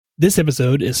This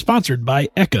episode is sponsored by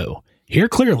Echo. Hear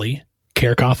clearly,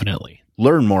 care confidently.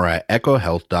 Learn more at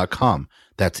echohealth.com.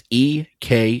 That's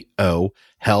EKO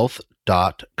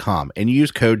health.com. And use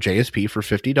code JSP for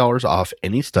 $50 off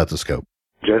any stethoscope.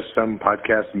 Just Some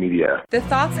Podcast Media. The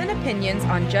thoughts and opinions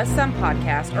on Just Some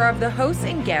Podcast are of the hosts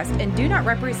and guests and do not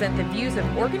represent the views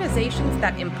of organizations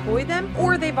that employ them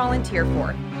or they volunteer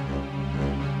for.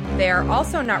 They are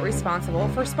also not responsible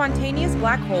for spontaneous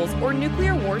black holes or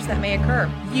nuclear wars that may occur.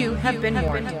 You have been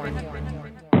warned.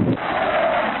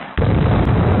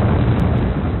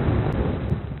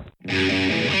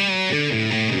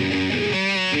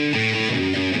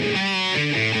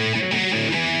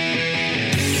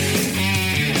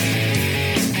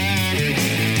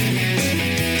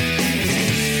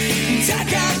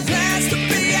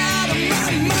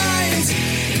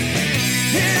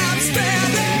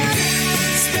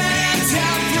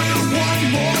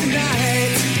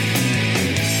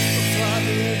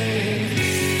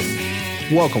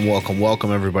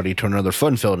 Welcome, everybody, to another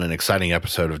fun-filled and exciting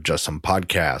episode of Just Some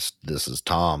Podcast. This is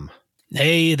Tom.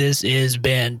 Hey, this is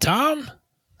Ben. Tom,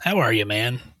 how are you,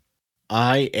 man?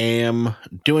 I am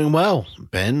doing well,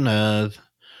 Ben.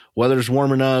 Weather's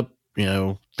warming up. You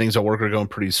know, things at work are going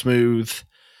pretty smooth.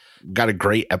 Got a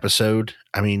great episode.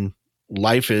 I mean,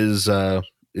 life is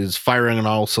firing on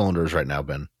all cylinders right now,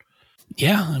 Ben.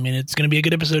 Yeah, I mean, it's going to be a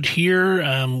good episode here.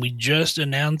 We just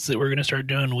announced that we're going to start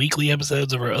doing weekly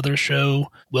episodes of our other show,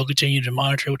 We'll Continue to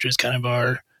Monitor, which is kind of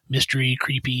our mystery,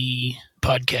 creepy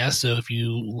podcast. So if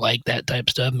you like that type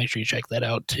of stuff, make sure you check that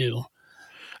out too.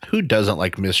 Who doesn't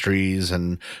like mysteries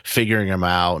and figuring them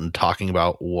out and talking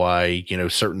about why, you know,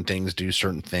 certain things do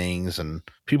certain things, and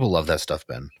people love that stuff,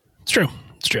 Ben. It's true.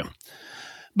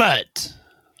 But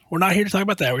we're not here to talk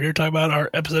about that. We're here to talk about our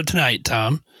episode tonight,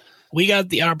 Tom. We got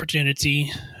the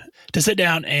opportunity to sit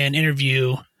down and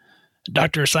interview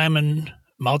Dr. Simon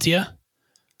Maltia.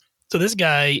 So this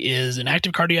guy is an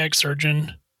active cardiac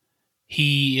surgeon.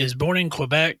 He is born in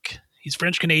Quebec. He's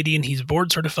French Canadian. He's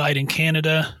board certified in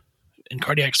Canada in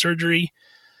cardiac surgery.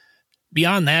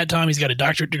 Beyond that, Tom, he's got a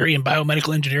doctorate degree in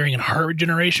biomedical engineering and heart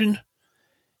regeneration.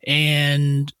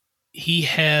 And he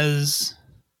has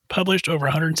published over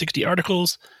 160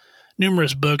 articles,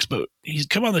 numerous books, but he's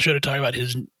come on the show to talk about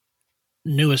his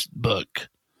newest book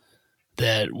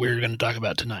that we're going to talk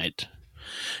about tonight.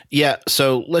 Yeah,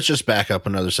 so let's just back up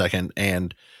another second,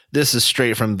 and this is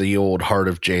straight from the old heart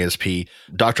of JSP.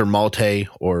 Dr. Malte,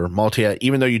 or Maltia,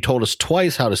 even though you told us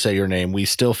twice how to say your name, we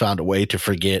still found a way to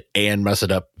forget and mess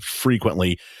it up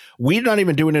frequently. We're not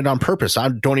even doing it on purpose. I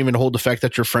don't even hold the fact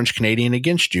that you're French Canadian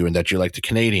against you and that you like the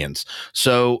Canadians.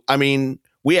 So, I mean,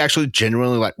 we actually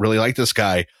genuinely really like this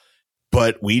guy,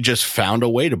 but we just found a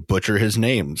way to butcher his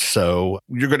name. So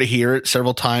you're going to hear it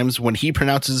several times when he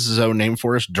pronounces his own name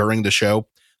for us during the show.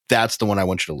 That's the one I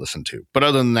want you to listen to. But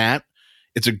other than that,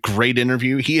 it's a great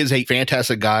interview. He is a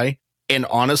fantastic guy. And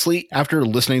honestly, after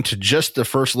listening to just the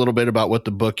first little bit about what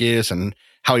the book is and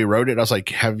how he wrote it, I was like,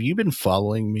 have you been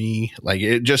following me? Like,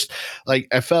 it just, like,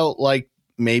 I felt like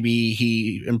maybe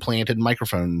he implanted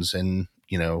microphones in,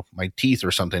 you know, my teeth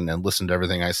or something and listened to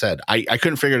everything I said. I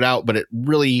couldn't figure it out, but it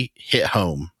really hit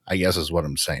home, I guess is what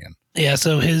I'm saying. Yeah,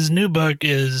 so his new book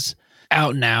is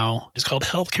out now. It's called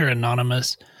Healthcare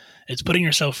Anonymous. It's putting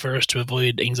yourself first to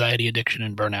avoid anxiety, addiction,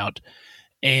 and burnout.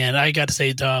 And I got to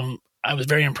say, Tom, I was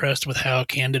very impressed with how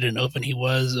candid and open he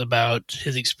was about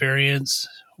his experience,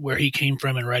 where he came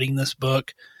from in writing this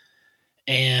book.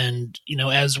 And, you know,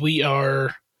 as we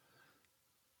are,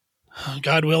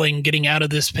 God willing, getting out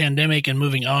of this pandemic and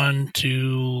moving on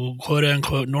to quote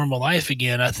unquote normal life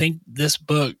again, I think this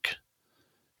book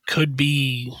could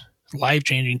be life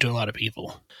changing to a lot of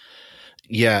people.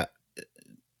 Yeah.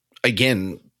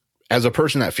 Again, as a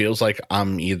person that feels like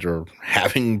I'm either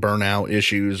having burnout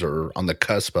issues or on the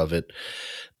cusp of it,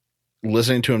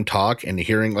 listening to him talk and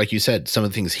hearing, like you said, some of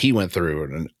the things he went through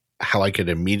and how I could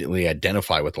immediately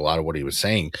identify with a lot of what he was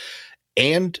saying.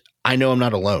 And I know I'm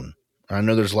not alone. I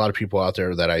know there's a lot of people out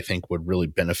there that I think would really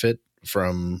benefit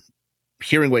from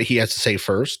hearing what he has to say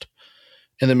first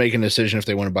and then making a decision if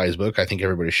they want to buy his book. I think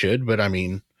everybody should, but I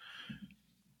mean,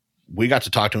 we got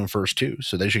to talk to him first too,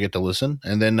 so they should get to listen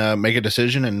and then make a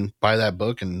decision and buy that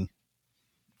book and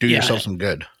do yourself some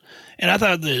good. And I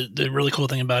thought the really cool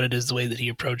thing about it is the way that he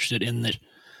approached it, in that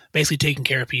basically taking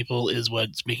care of people is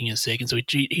what's making us sick. And so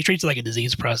he treats it like a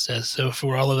disease process. So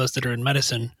for all of us that are in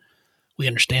medicine, we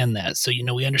understand that. So, you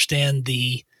know, we understand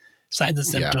the signs and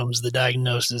symptoms, the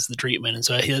diagnosis, the treatment. And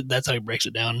so that's how he breaks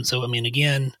it down. And so, I mean,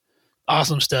 again,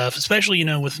 awesome stuff, especially, you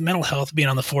know, with mental health being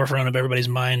on the forefront of everybody's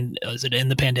mind in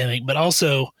the pandemic, but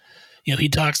also, you know, he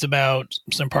talks about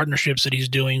some partnerships that he's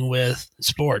doing with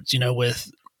sports, you know, with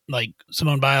like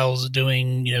Simone Biles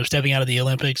doing, stepping out of the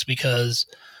Olympics because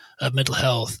of mental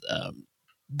health.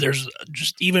 There's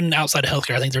just, even outside of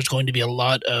healthcare, I think there's going to be a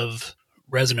lot of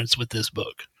resonance with this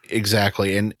book.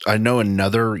 Exactly. And I know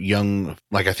another young,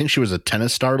 I think she was a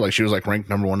tennis star, she was ranked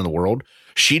number 1 in the world.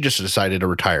 She just decided to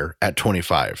retire at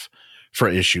 25 for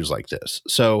issues like this.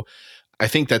 So I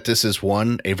think that this is,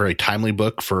 one, a very timely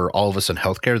book for all of us in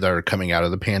healthcare that are coming out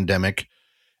of the pandemic.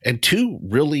 And 2,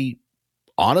 really,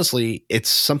 honestly, it's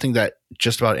something that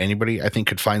just about anybody, I think,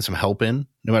 could find some help in,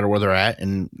 no matter where they're at,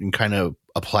 and kind of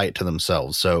apply it to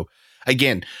themselves. So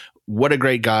again, what a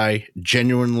great guy.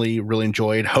 Genuinely really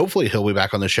enjoyed. Hopefully he'll be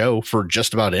back on the show for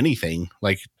just about anything.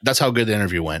 That's how good the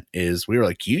interview went, is we were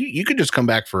like, you could just come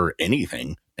back for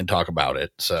anything and talk about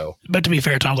it. So, but to be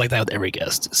fair, Tom's like that with every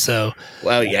guest. So,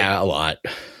 well, yeah, a lot.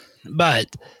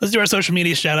 But let's do our social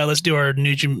media shout out. Let's do our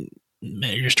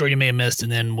your story you may have missed,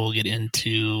 and then we'll get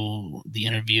into the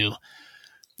interview.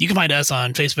 You can find us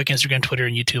on Facebook, Instagram, Twitter,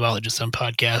 and YouTube, all at Just Some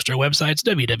Podcast. Our website's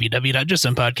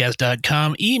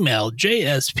www.justsomepodcast.com. Email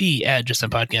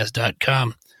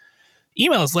jsp@justsomepodcast.com.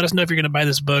 Email us. Let us know if you're going to buy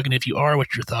this book, and if you are,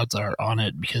 what your thoughts are on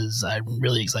it, because I'm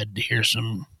really excited to hear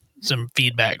some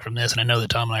feedback from this, and I know that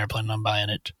Tom and I are planning on buying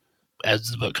it as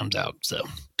the book comes out. So,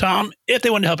 Tom, if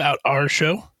they want to help out our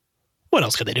show, what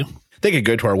else could they do? They could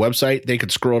go to our website. They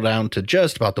could scroll down to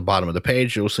just about the bottom of the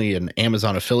page. You'll see an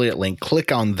Amazon affiliate link.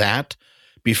 Click on that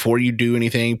before you do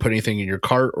anything, put anything in your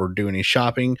cart, or do any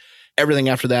shopping. Everything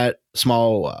after that,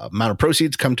 small amount of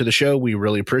proceeds come to the show. We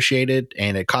really appreciate it,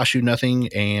 and it costs you nothing.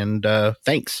 And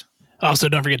thanks. Also,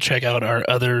 don't forget to check out our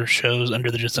other shows under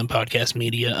the Just Some Podcast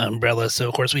Media umbrella. So,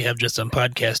 of course, we have Just Some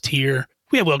Podcast here.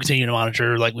 We have We'll Continue to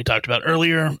Monitor, like we talked about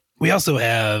earlier. We also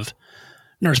have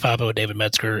Nurse Papa with David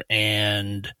Metzger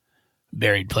and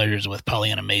Buried Pleasures with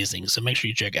Pollyanna Amazing. So make sure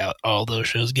you check out all those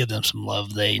shows. Give them some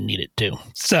love. They need it too.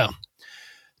 So,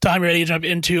 Tom, ready to jump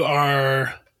into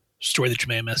our story that you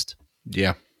may have missed?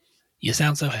 Yeah. You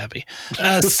sound so happy.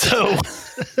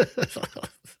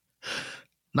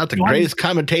 Not the greatest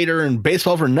commentator in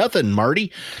baseball for nothing,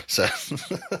 Marty. So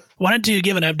wanted to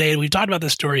give an update. We've talked about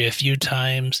this story a few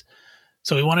times.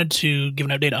 So we wanted to give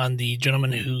an update on the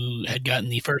gentleman who had gotten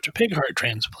the first pig heart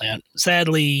transplant.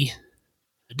 Sadly,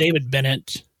 David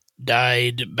Bennett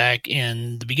died back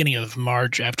in the beginning of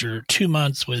March after 2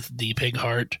 months with the pig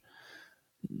heart.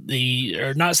 They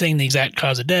are not saying the exact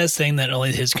cause of death, saying that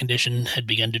only his condition had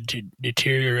begun to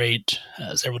deteriorate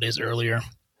several days earlier.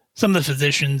 Some of the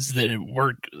physicians that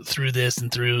work through this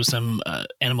and through some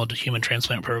animal to human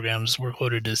transplant programs were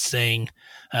quoted as saying,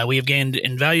 "We have gained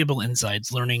invaluable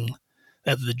insights, learning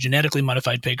that the genetically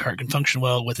modified pig heart can function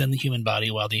well within the human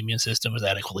body while the immune system is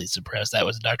adequately suppressed." That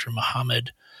was Dr.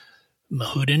 Mohammed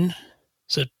Mahoudin.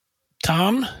 So,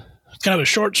 Tom, it's kind of a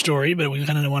short story, but we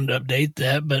kind of wanted to update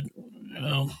that. But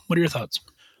what are your thoughts?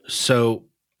 So,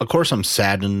 of course, I'm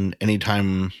saddened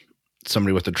anytime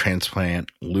somebody with a transplant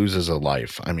loses a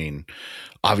life. I mean,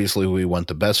 obviously, we want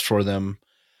the best for them.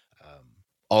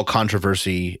 All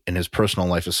controversy in his personal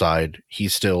life aside, he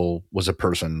still was a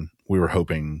person we were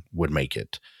hoping would make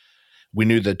it. We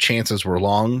knew the chances were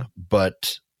long,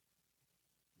 but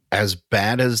as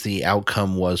bad as the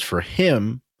outcome was for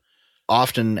him,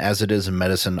 often as it is in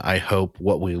medicine, I hope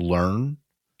what we learn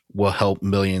will help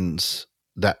millions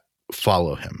that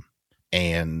follow him.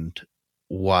 And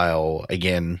while,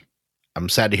 again, I'm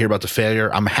sad to hear about the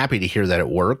failure, I'm happy to hear that it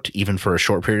worked, even for a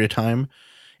short period of time,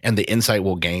 and the insight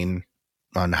we'll gain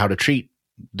on how to treat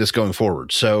this going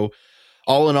forward. So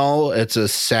all in all, it's a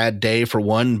sad day for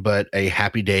one, but a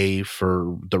happy day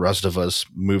for the rest of us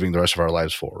moving the rest of our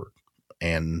lives forward.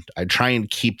 And I try and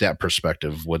keep that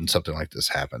perspective when something like this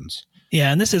happens.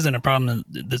 Yeah, and this isn't a problem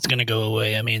that's going to go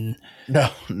away. I mean, no.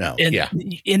 In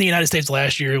the United States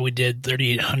last year, we did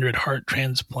 3,800 heart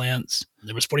transplants.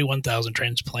 There was 41,000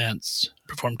 transplants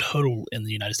performed total in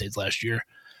the United States last year.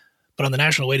 But on the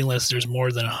national waiting list, there's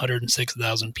more than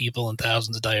 106,000 people, and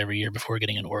thousands die every year before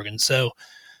getting an organ. So,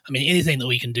 I mean, anything that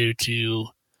we can do to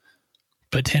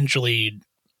potentially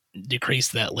decrease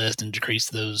that list and decrease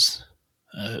those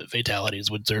fatalities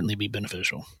would certainly be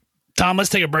beneficial. Tom, let's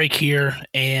take a break here,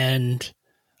 and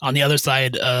on the other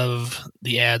side of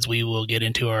the ads, we will get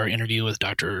into our interview with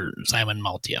Dr. Simon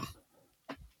Malte.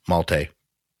 I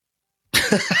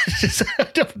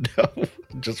don't know.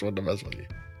 Just wanted to mess with you.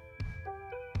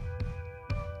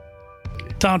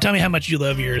 Tom, tell me how much you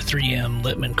love your 3M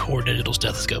Littmann Core digital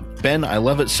stethoscope. Ben, I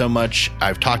love it so much.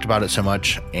 I've talked about it so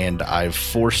much, and I've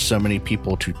forced so many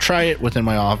people to try it within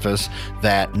my office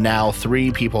that now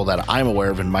 3 people that I'm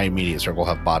aware of in my immediate circle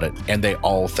have bought it, and they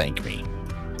all thank me.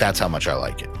 That's how much I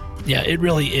like it. Yeah, it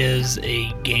really is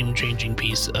a game-changing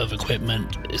piece of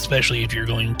equipment, especially if you're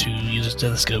going to use a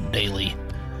stethoscope daily.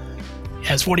 It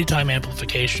has 40-time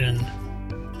amplification,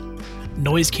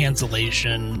 noise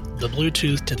cancellation, the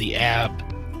Bluetooth to the app,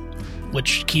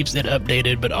 which keeps it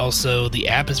updated, but also the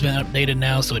app has been updated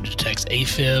now, so it detects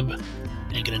AFib,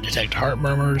 and it can detect heart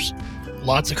murmurs.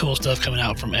 Lots of cool stuff coming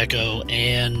out from Echo,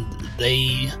 and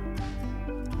they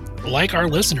like our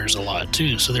listeners a lot,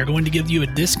 too, so they're going to give you a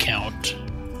discount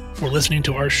for listening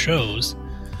to our shows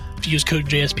if you use code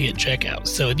JSP at checkout.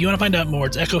 So if you want to find out more,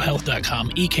 it's echohealth.com,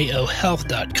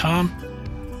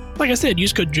 ekohealth.com. Like I said,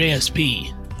 use code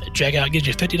JSP at checkout. It gives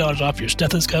you $50 off your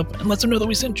stethoscope and lets them know that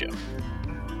we sent you.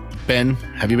 Ben,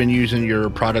 have you been using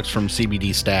your products from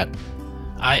CBD Stat?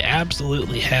 I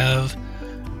absolutely have.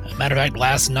 Matter of fact,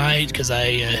 last night, because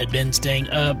I had been staying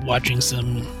up watching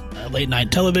some late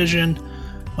night television,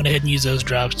 went ahead and used those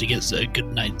drops to get a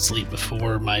good night's sleep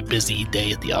before my busy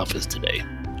day at the office today.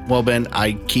 Well, Ben,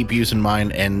 I keep using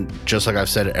mine, and just like I've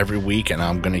said every week, and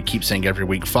I'm going to keep saying every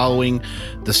week following,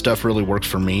 this stuff really works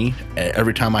for me.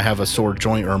 Every time I have a sore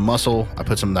joint or a muscle, I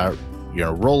put some of that,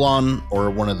 roll-on or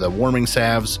one of the warming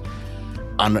salves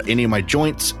on any of my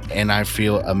joints, and I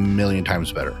feel a million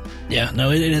times better. Yeah,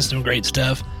 no, it is some great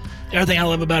stuff. Everything I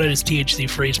love about it is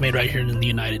THC-free. It's made right here in the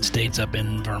United States up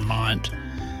in Vermont.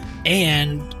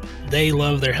 And they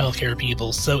love their healthcare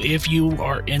people. So if you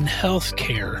are in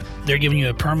healthcare, they're giving you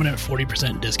a permanent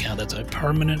 40% discount. That's a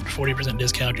permanent 40%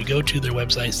 discount. You go to their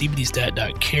website,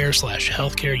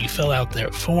 cbdstat.care/healthcare. You fill out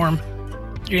their form.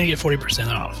 You're going to get 40%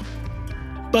 off.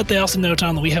 But they also know,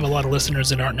 Tom, that we have a lot of listeners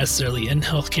that aren't necessarily in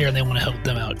healthcare, and they want to help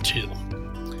them out too.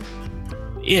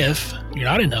 If you're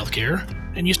not in healthcare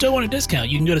and you still want a discount,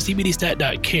 you can go to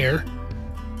cbdstat.care,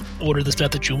 order the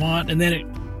stuff that you want, and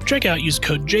then checkout, use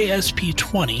code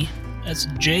JSP20, that's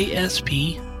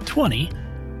JSP20,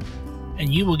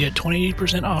 and you will get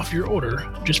 20% off your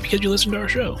order just because you listen to our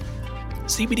show.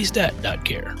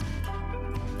 cbdstat.care.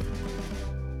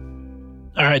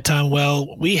 All right, Tom.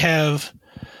 Well, we have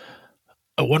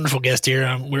a wonderful guest here.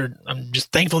 I'm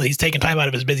just thankful that he's taken time out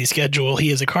of his busy schedule.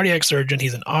 He is a cardiac surgeon.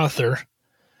 He's an author.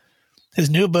 His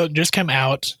new book just came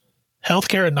out,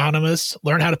 Healthcare Anonymous,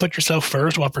 Learn How to Put Yourself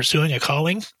First While Pursuing a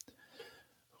Calling. I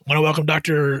want to welcome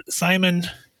Dr. Simon,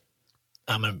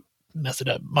 I'm going to mess it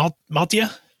up,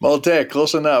 Maltia? Malte,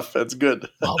 close enough. That's good.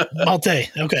 Malte,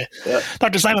 okay. Yeah.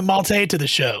 Dr. Simon Malte to the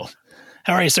show.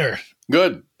 How are you, sir?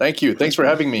 Good. Thank you. Thanks for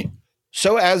having me.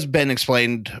 So as Ben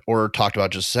explained or talked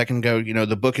about just a second ago,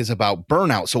 the book is about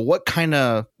burnout. So what kind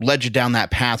of led you down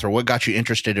that path, or what got you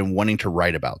interested in wanting to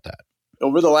write about that?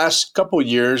 Over the last couple of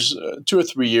years, 2 or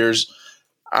 3 years,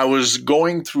 I was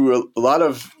going through a lot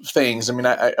of things. I mean,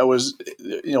 I was,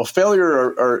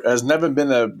 failure has never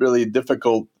been a really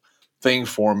difficult thing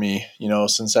for me,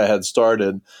 since I had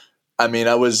started. I mean,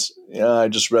 I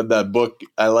just read that book.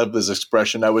 I love this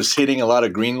expression. I was hitting a lot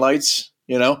of green lights,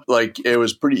 like it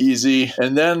was pretty easy.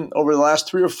 And then over the last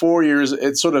 3 or 4 years,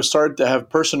 it sort of started to have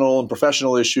personal and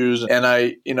professional issues. And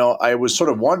I was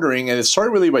sort of wondering, and it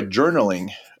started really by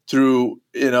journaling through,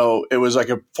 it was like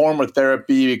a form of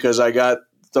therapy because I got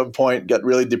some point got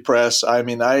really depressed. I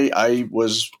mean, I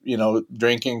was,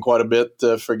 drinking quite a bit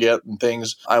to forget and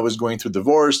things. I was going through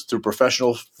divorce, through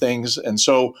professional things. And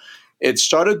so it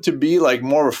started to be like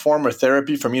more of a form of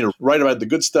therapy for me to write about the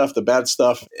good stuff, the bad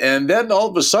stuff. And then all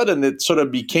of a sudden, it sort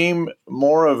of became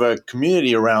more of a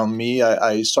community around me.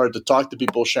 I started to talk to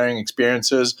people sharing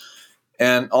experiences.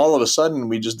 And all of a sudden,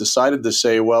 we just decided to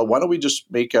say, well, why don't we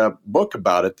just make a book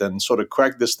about it and sort of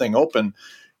crack this thing open?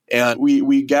 And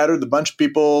we gathered a bunch of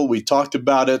people. We talked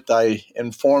about it. I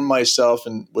informed myself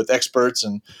and with experts,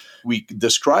 and we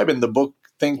describe in the book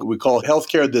thing we call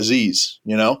healthcare disease,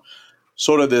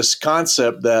 sort of this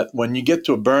concept that when you get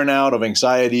to a burnout of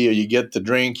anxiety or you get to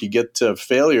drink, you get to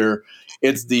failure,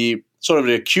 it's the sort of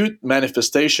the acute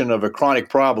manifestation of a chronic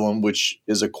problem, which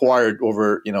is acquired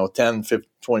over, 10,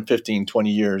 15,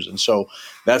 20 years. And so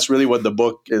that's really what the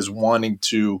book is wanting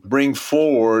to bring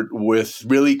forward, with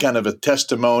really kind of a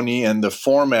testimony. And the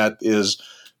format is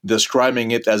describing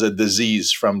it as a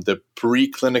disease from the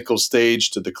preclinical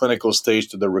stage to the clinical stage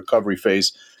to the recovery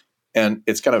phase. And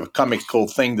it's kind of a comical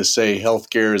thing to say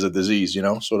healthcare is a disease,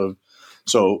 sort of.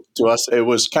 So to us, it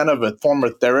was kind of a form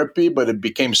of therapy, but it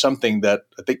became something that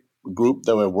I think group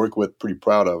that I work with pretty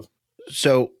proud of.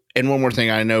 So, and one more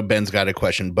thing, I know Ben's got a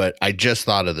question, but I just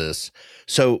thought of this.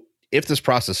 So if this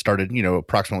process started,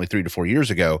 approximately 3 to 4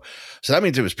 years ago, so that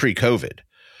means it was pre-COVID.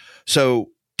 So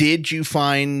did you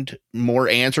find more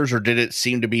answers, or did it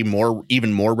seem to be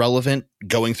even more relevant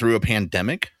going through a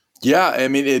pandemic? Yeah. I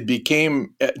mean, it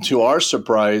became, to our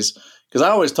surprise, because I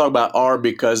always talk about R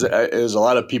because there's a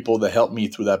lot of people that helped me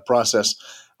through that process.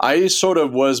 I sort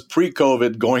of was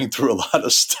pre-COVID going through a lot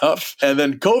of stuff, and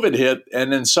then COVID hit,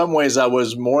 and in some ways I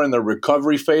was more in the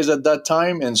recovery phase at that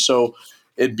time. And so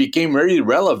it became very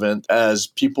relevant as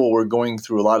people were going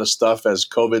through a lot of stuff as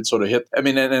COVID sort of hit. I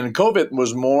mean, and COVID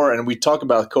was more, and we talk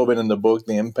about COVID in the book,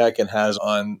 the impact it has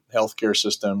on healthcare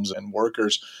systems and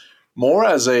workers, more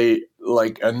as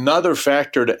another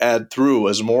factor to add through,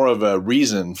 as more of a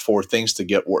reason for things to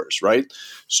get worse, right?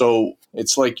 So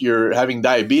it's like you're having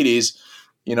diabetes.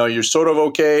 You're sort of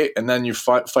okay, and then you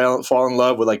fall in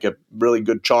love with like a really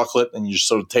good chocolate, and you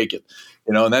sort of take it,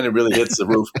 and then it really hits the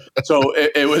roof. So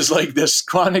it was like this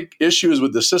chronic issues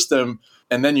with the system,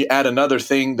 and then you add another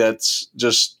thing that's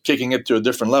just kicking it to a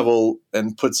different level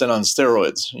and puts it on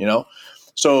steroids,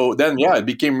 So then, it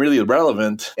became really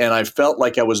relevant, and I felt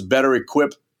like I was better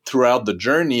equipped throughout the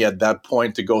journey at that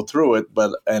point to go through it.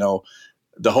 But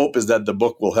the hope is that the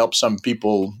book will help some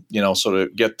people, sort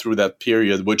of get through that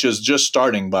period, which is just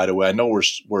starting, by the way. I know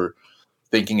we're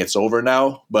thinking it's over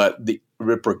now, but the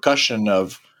repercussion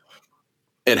of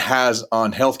it has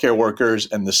on healthcare workers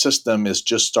and the system is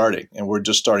just starting, and we're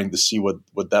just starting to see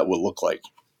what that will look like.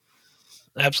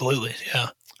 Absolutely, yeah.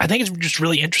 I think it's just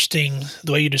really interesting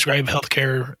the way you describe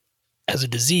healthcare as a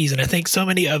disease, and I think so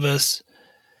many of us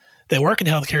that work in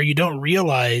healthcare, you don't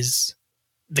realize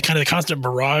the kind of the constant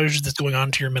barrage that's going on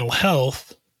to your mental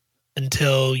health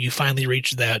until you finally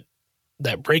reach that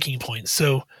breaking point.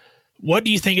 So what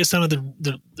do you think is some of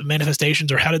the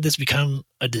manifestations, or how did this become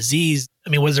a disease? I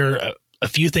mean, was there a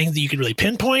few things that you could really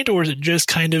pinpoint, or is it just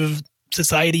kind of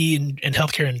society and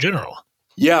healthcare in general?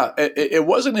 Yeah, it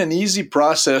wasn't an easy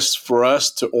process for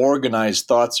us to organize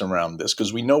thoughts around this,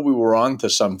 because we know we were onto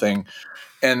something,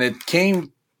 and it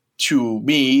came to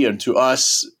me and to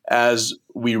us as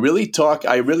we really talk.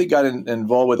 I really got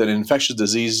involved with an infectious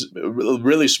disease, a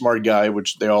really smart guy,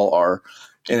 which they all are,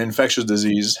 in infectious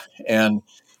disease. And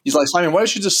he's like, Simon, why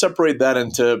don't you just separate that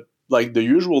into like the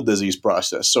usual disease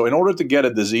process? So in order to get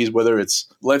a disease, whether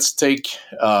it's, let's take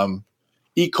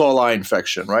E. coli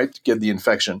infection, right? To get the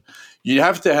infection, you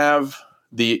have to have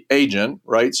the agent,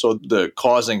 right? So the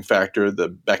causing factor, the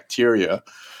bacteria,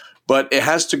 but it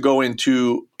has to go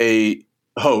into a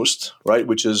host, right,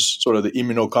 which is sort of the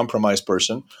immunocompromised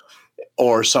person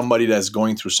or somebody that's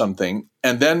going through something.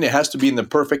 And then it has to be in the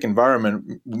perfect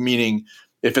environment, meaning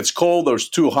if it's cold or it's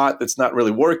too hot, it's not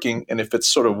really working. And if it's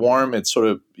sort of warm, it's sort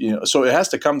of, so it has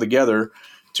to come together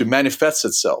to manifest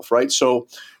itself, right? So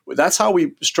that's how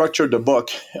we structured the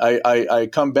book. I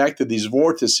come back to these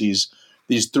vortices,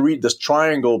 this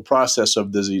triangle process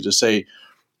of disease to say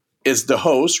it's the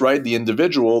host, right, the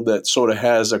individual that sort of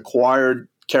has acquired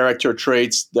character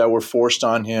traits that were forced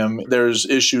on him. There's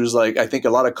issues like, I think a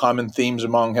lot of common themes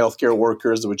among healthcare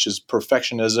workers, which is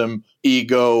perfectionism,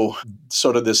 ego,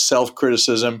 sort of this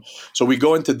self-criticism. So we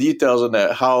go into details on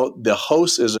that, how the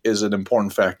host is an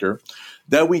important factor.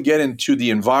 Then we get into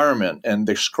the environment and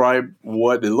describe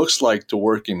what it looks like to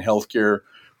work in healthcare,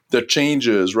 the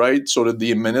changes, right? Sort of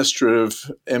the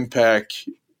administrative impact,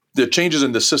 the changes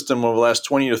in the system over the last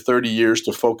 20 to 30 years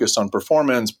to focus on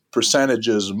performance,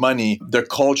 percentages, money, the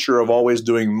culture of always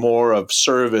doing more, of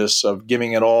service, of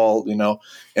giving it all,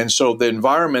 And so the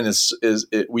environment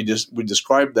we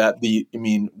describe that.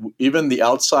 Even the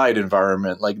outside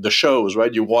environment, like the shows,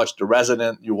 right? You watch The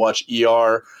Resident, you watch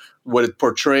ER, what it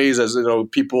portrays as,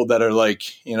 people that are like,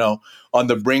 on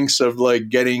the brinks of like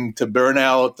getting to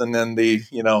burnout, and then they,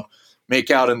 make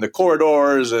out in the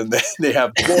corridors, and they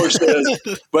have divorces.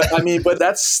 but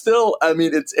that's still,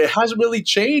 it hasn't really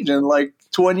changed in like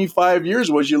 25 years.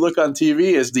 What you look on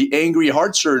TV is the angry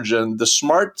heart surgeon. The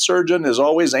smart surgeon is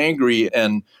always angry.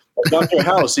 And Dr.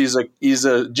 House, he's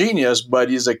a genius, but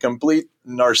he's a complete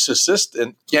narcissist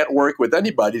and can't work with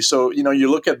anybody. So, you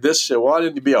look at this, say, well, I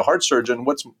need to be a heart surgeon.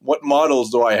 What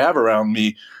models do I have around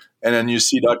me? And then you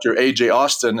see Dr. A.J.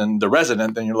 Austin and The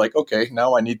Resident, and you're like, okay,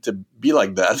 now I need to be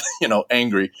like that,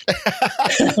 angry.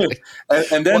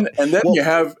 and then you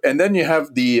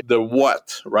have the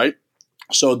what, right?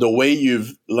 So the way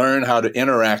you've learned how to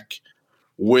interact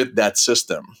with that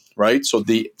system, right? So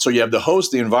you have the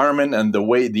host, the environment, and the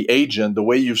way the agent, the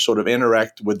way you sort of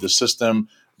interact with the system,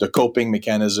 the coping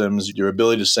mechanisms, your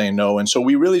ability to say no. And so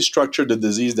we really structured the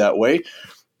disease that way.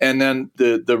 And then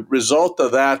the result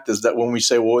of that is that when we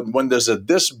say, well, when there's a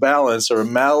disbalance or a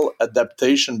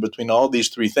maladaptation between all these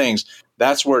three things,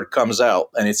 that's where it comes out.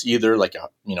 And it's either like,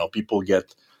 people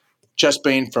get chest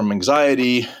pain from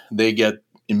anxiety, they get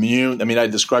immune. I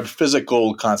described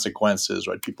physical consequences,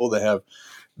 right? People that have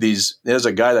there's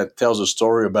a guy that tells a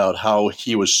story about how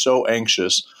he was so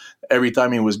anxious every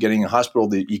time he was getting in hospital,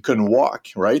 he couldn't walk,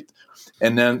 right?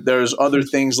 And then there's other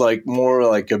things like more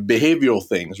like a behavioral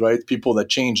things, right? People that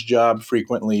change job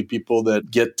frequently, people that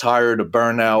get tired of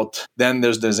burnout. Then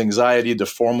there's anxiety, the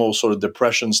formal sort of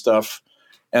depression stuff.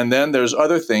 And then there's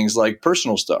other things like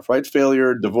personal stuff, right?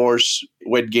 Failure, divorce,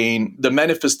 weight gain. The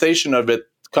manifestation of it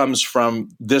comes from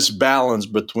this balance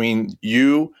between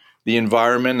you, the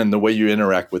environment, and the way you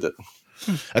interact with it.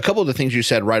 A couple of the things you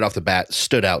said right off the bat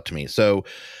stood out to me. So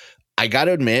I got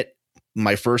to admit,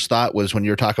 my first thought was when you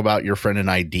were talking about your friend in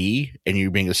ID and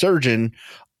you being a surgeon,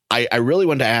 I really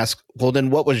wanted to ask, well,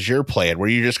 then what was your plan? Were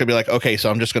you just going to be like, okay, so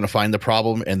I'm just going to find the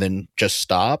problem and then just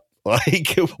stop?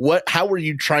 Like how were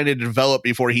you trying to develop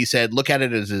before he said, look at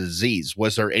it as a disease?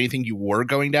 Was there anything you were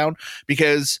going down?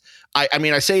 Because I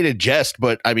mean, I say it in jest,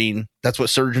 but I mean, that's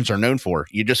what surgeons are known for.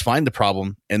 You just find the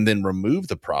problem and then remove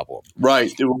the problem.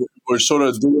 Right. We're sort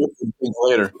of do it and think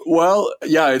later. Well,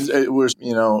 yeah, it was,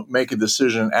 make a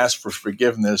decision, ask for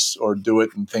forgiveness, or do it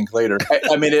and think later.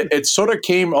 I mean, it sort of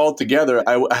came all together.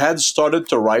 I had started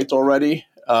to write already.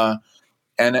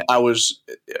 And I was,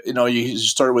 you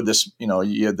start with this,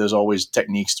 there's always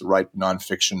techniques to write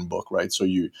nonfiction book, right? So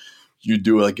you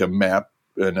do like a map,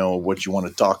 what you want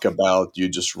to talk about. You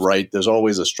just write. There's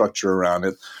always a structure around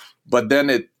it. But then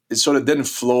it sort of didn't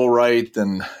flow right.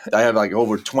 And I have like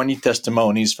over 20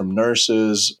 testimonies from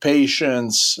nurses,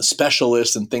 patients,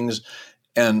 specialists, and things.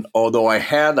 And although I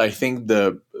think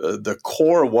the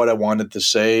core of what I wanted to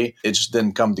say, it just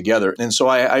didn't come together. And so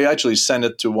I actually sent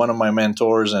it to one of my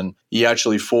mentors, and he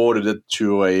actually forwarded it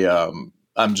to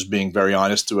I'm just being very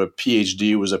honest, to a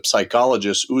PhD who was a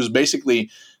psychologist who was basically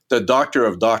the doctor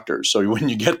of doctors. So when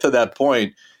you get to that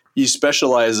point, he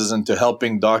specializes into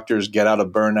helping doctors get out of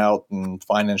burnout and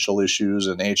financial issues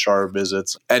and HR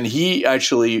visits. And he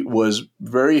actually was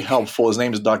very helpful. His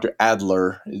name is Dr.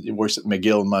 Adler. He works at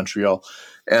McGill in Montreal.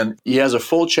 And he has a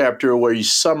full chapter where he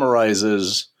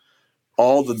summarizes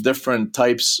all the different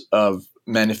types of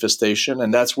manifestation.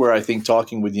 And that's where I think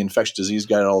talking with the infectious disease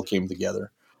guy, it all came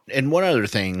together. And one other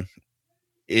thing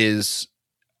is,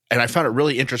 and I found it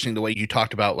really interesting the way you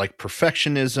talked about like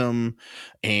perfectionism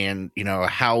and,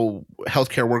 how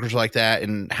healthcare workers are like that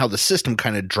and how the system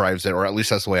kind of drives it, or at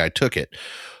least that's the way I took it.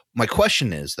 My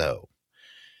question is, though,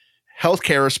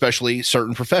 healthcare, especially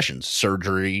certain professions,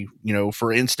 surgery,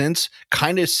 for instance,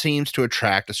 kind of seems to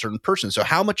attract a certain person. So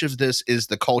how much of this is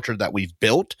the culture that we've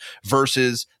built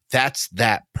versus that's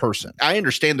that person? I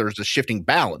understand there's a shifting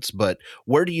balance, but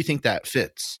where do you think that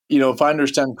fits? If I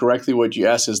understand correctly, what you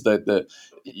asked is that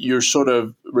you're sort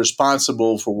of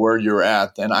responsible for where you're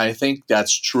at. And I think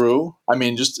that's true. I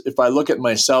mean, just if I look at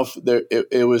myself,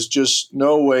 it was just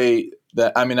no way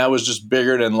that, I was just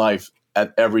bigger than life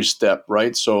at every step,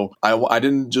 right? So I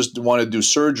didn't just want to do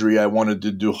surgery. I wanted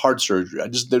to do heart surgery. I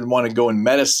just didn't want to go in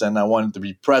medicine. I wanted to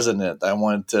be president. I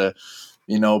wanted to,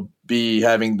 be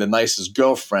having the nicest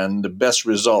girlfriend, the best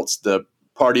results, the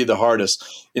party the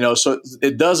hardest, so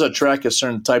it does attract a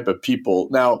certain type of people.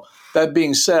 Now, that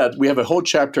being said, we have a whole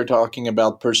chapter talking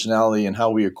about personality and how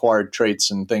we acquire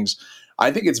traits and things.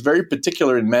 I think it's very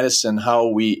particular in medicine how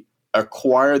we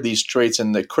acquire these traits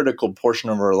in the critical portion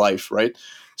of our life, right?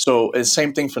 So it's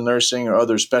same thing for nursing or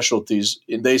other specialties.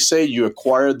 They say you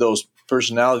acquire those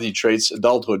personality traits,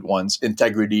 adulthood ones,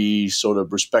 integrity, sort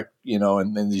of respect,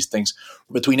 and these things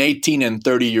between 18 and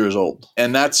 30 years old.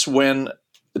 And that's when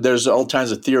there's all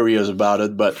kinds of theories about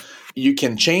it, but you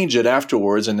can change it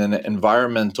afterwards in an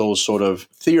environmental sort of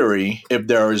theory if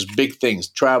there is big things,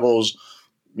 travels,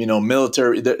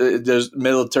 military, there's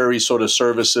military sort of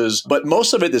services, but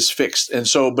most of it is fixed. And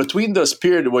so between this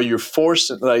period where you're forced,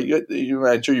 like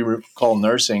I'm sure you recall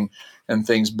nursing and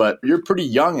things, but you're pretty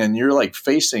young and you're like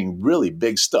facing really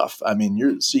big stuff. I mean,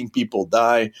 you're seeing people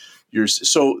die.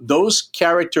 So those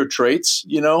character traits,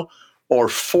 or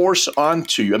force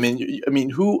onto you. I mean,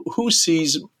 who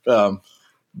sees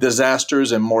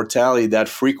disasters and mortality that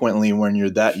frequently when you're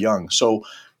that young? So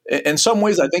in some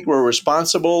ways, I think we're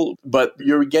responsible, but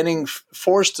you're getting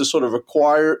forced to sort of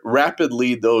acquire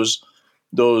rapidly those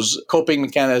coping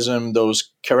mechanisms,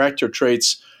 those character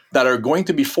traits that are going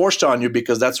to be forced on you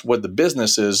because that's what the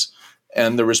business is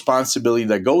and the responsibility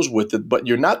that goes with it. But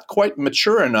you're not quite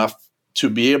mature enough to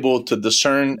be able to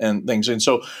discern and things. And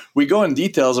so we go in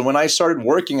details. And when I started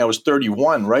working, I was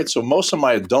 31, right? So most of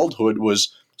my adulthood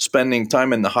was spending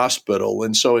time in the hospital.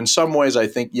 And so in some ways, I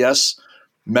think, yes,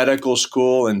 medical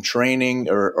school and training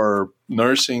or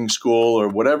nursing school or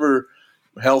whatever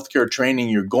healthcare training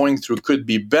you're going through could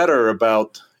be better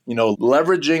about,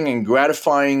 leveraging and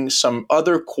gratifying some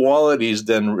other qualities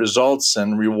than results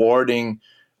and rewarding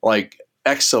like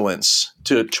excellence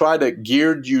to try to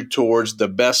gear you towards the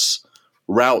best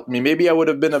route. I mean, maybe I would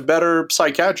have been a better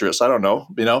psychiatrist. I don't know,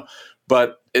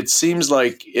 but it seems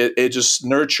like it just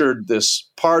nurtured this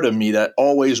part of me that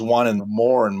always wanted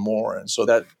more and more. And so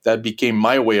that became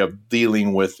my way of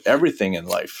dealing with everything in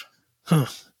life. Huh.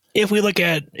 If we look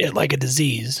at it like a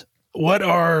disease, what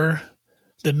are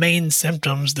the main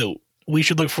symptoms that we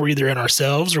should look for either in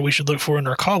ourselves or we should look for in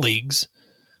our colleagues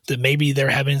that maybe they're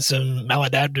having some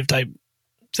maladaptive type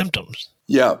symptoms?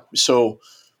 Yeah. So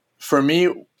for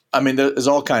me, I mean, there's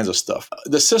all kinds of stuff.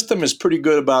 The system is pretty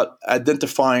good about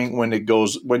identifying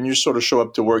when you sort of show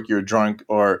up to work, you're drunk,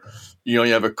 or, you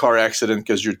have a car accident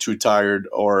because you're too tired,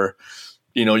 or,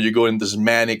 you go in this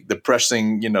manic,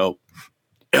 depressing,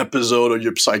 episode, or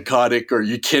you're psychotic, or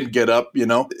you can't get up,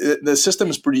 The system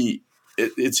is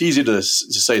it's easy to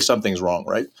say something's wrong,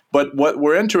 right? But what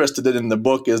we're interested in the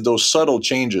book is those subtle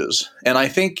changes. And I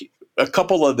think a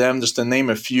couple of them, just to name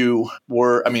a few,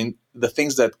 were, the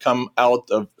things that come out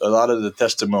of a lot of the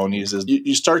testimonies is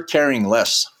you start caring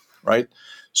less, right?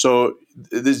 So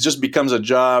this just becomes a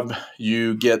job.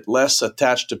 You get less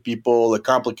attached to people. The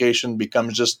complication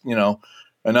becomes just,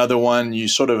 another one. You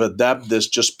sort of adapt this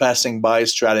just passing by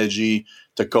strategy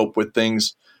to cope with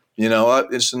things.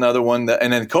 It's another one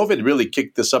and then COVID really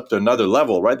kicked this up to another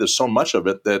level, right? There's so much of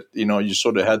it that, you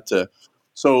sort of had to.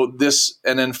 So this,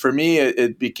 and then for me,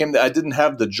 it became that I didn't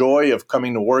have the joy of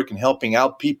coming to work and helping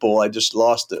out people. I just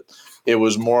lost it. It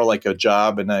was more like a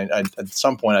job. And I at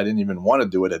some point, I didn't even want to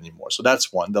do it anymore. So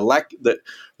that's one. The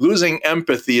losing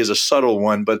empathy is a subtle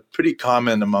one, but pretty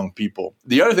common among people.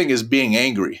 The other thing is being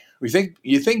angry.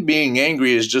 You think being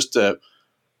angry is just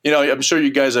I'm sure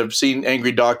you guys have seen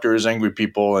angry doctors, angry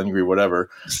people, angry whatever,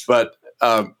 but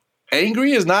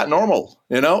angry is not normal.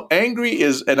 Angry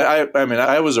is, and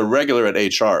I was a regular at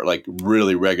HR, like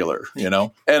really regular,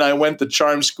 and I went to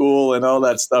charm school and all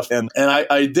that stuff. And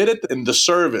I did it in the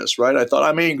service, right? I thought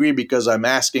I'm angry because I'm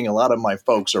asking a lot of my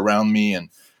folks around me, and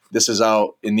this is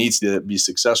how it needs to be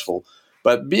successful.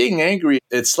 But being angry,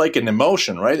 it's like an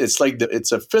emotion, right? It's like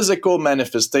it's a physical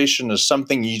manifestation of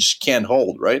something you just can't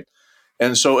hold, right?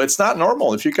 And so it's not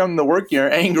normal. If you come to work,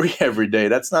 you're angry every day.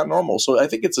 That's not normal. So I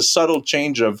think it's a subtle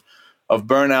change of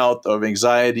burnout, of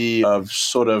anxiety, of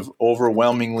sort of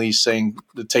overwhelmingly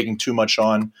taking too much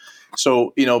on.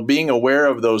 So, being aware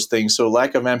of those things. So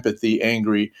lack of empathy,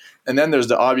 angry. And then there's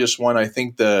the obvious one. I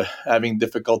think having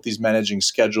difficulties managing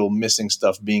schedule, missing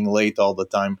stuff, being late all the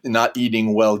time, not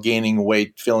eating well, gaining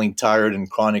weight, feeling tired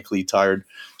and chronically tired.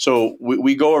 So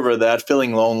we go over that,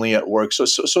 feeling lonely at work.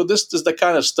 So this is the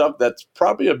kind of stuff that's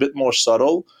probably a bit more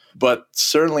subtle, but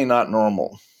certainly not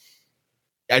normal.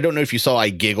 I don't know if you saw, I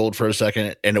giggled for a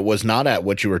second, and it was not at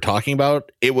what you were talking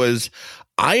about. It was,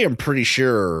 I am pretty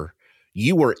sure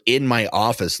you were in my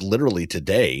office literally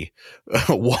today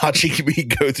watching me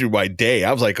go through my day.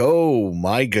 I was like, oh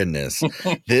my goodness,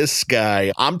 this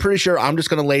guy. I'm pretty sure I'm just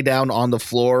going to lay down on the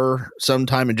floor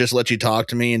sometime and just let you talk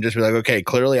to me and just be like, okay,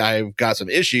 clearly I've got some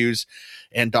issues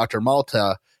and Dr.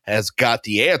 Malta has got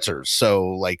the answers. So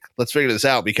like, let's figure this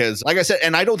out, because like I said,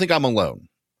 and I don't think I'm alone.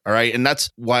 All right. And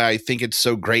that's why I think it's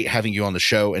so great having you on the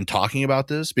show and talking about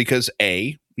this, because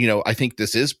I think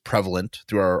this is prevalent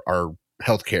through our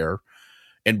healthcare,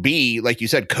 and B, like you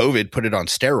said, COVID put it on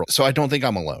steroids. So I don't think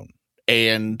I'm alone.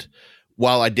 And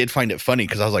while I did find it funny,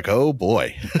 because I was like, oh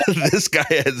boy, this guy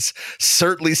has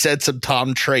certainly said some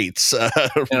Tom traits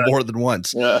more than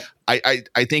once. Yeah. I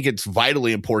think it's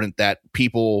vitally important that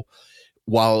people,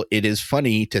 while it is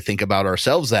funny to think about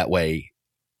ourselves that way,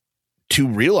 to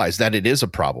realize that it is a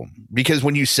problem. Because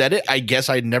when you said it, I guess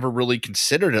I'd never really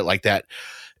considered it like that.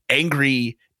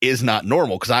 Angry is not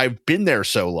normal, because I've been there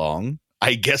so long.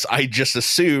 I guess I just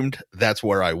assumed that's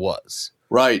where I was.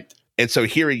 Right. And so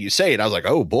hearing you say it, I was like,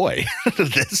 oh boy,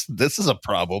 this is a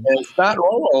problem. And it's not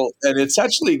normal. And it's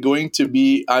actually going to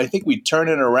be, I think we turn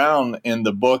it around in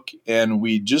the book, and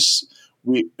we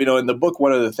in the book,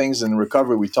 one of the things in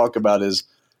recovery we talk about is,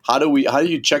 how do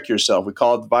you check yourself? We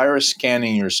call it virus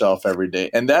scanning yourself every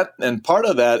day. And part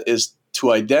of that is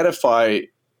to identify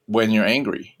when you're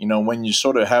angry, when you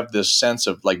sort of have this sense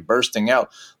of like bursting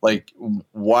out, like,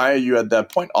 why are you at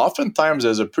that point? Oftentimes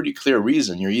there's a pretty clear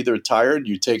reason. You're either tired,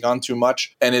 you take on too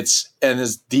much, and it's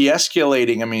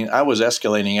de-escalating. I mean, I was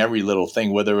escalating every little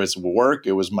thing, whether it's work,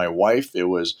 it was my wife, it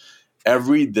was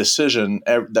every decision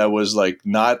that was like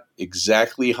not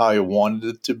exactly how I wanted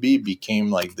it to be,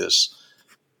 became like this,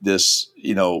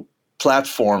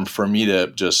 platform for me to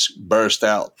just burst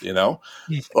out,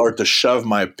 or to shove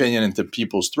my opinion into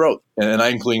people's throat. And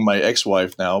I'm including my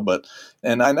ex-wife now,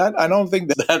 and I don't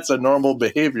think that's a normal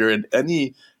behavior in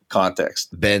any context.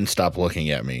 Ben, stop looking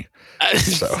at me.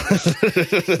 So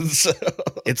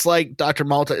It's like Dr.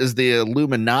 Malta is the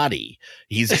Illuminati.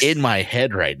 He's in my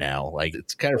head right now. Like,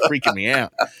 it's kind of freaking me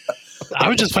out. I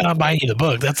was just planning on buying you the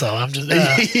book. That's all. I'm just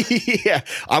yeah,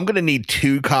 I'm gonna need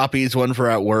 2 copies, one for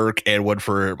at work and one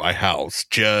for my house,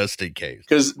 just in case.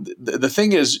 Because the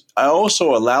thing is, I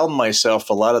also allowed myself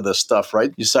a lot of this stuff,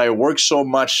 right? You say I work so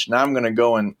much, now I'm going to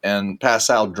go and pass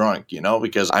out drunk,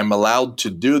 because I'm allowed to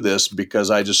do this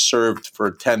because I just served for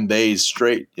 10 days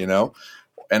straight,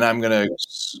 and I'm going to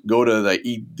go to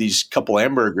eat these couple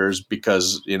hamburgers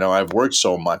because, I've worked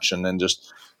so much, and then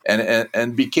just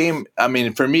and became,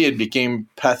 for me, it became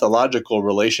pathological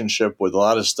relationship with a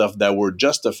lot of stuff that were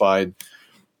justified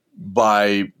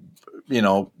by,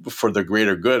 for the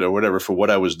greater good or whatever, for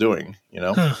what I was doing,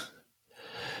 Huh.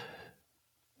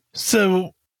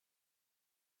 So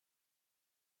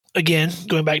again,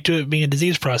 going back to it being a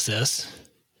disease process,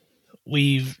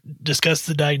 we've discussed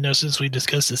the diagnosis, we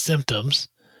discussed the symptoms.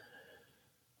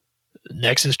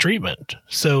 Next is treatment.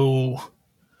 So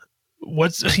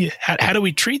how do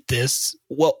we treat this?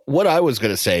 Well, what I was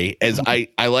going to say is I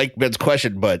like Ben's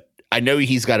question, but I know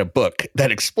he's got a book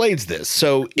that explains this.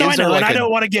 So I don't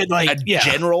want to get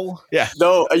general. Yeah.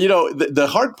 No, the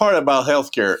hard part about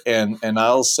healthcare, and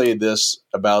I'll say this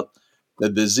about the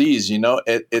disease,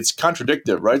 it's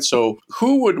contradictory, right? So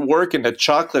who would work in a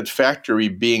chocolate factory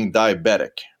being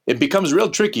diabetic? It becomes real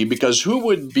tricky because who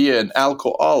would be an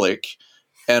alcoholic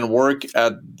and work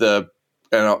at the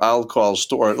alcohol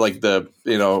store, like a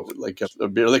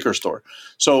beer liquor store.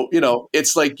 So,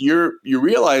 it's like you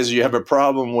realize you have a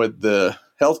problem with the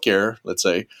healthcare, let's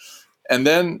say, and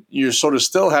then you sort of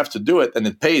still have to do it and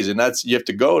it pays, and you have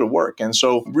to go to work. And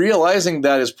so realizing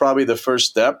that is probably the first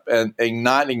step, and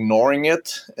not ignoring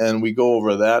it. And we go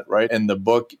over that, right, in the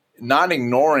book. Not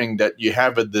ignoring that you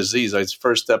have a disease. It's the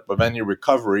first step of any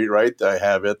recovery, right? I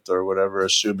have it or whatever,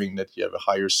 assuming that you have a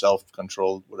higher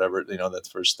self-control, whatever, that's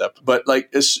first step. But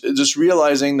it's just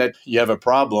realizing that you have a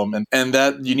problem and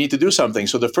that you need to do something.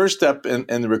 So the first step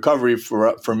in the recovery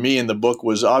for me in the book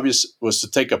was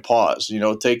to take a pause,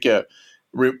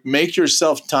 make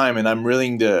yourself time. And I'm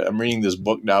reading this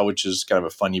book now, which is kind of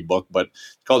a funny book, but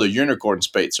it's called A Unicorn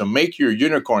Space. So make your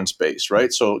unicorn space,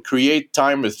 right? So create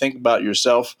time to think about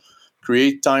yourself,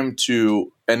 create time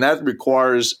and that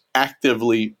requires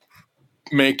actively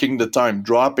making the time,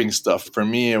 dropping stuff. For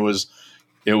me, it was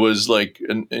like,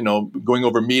 going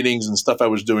over meetings and stuff I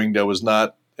was doing that was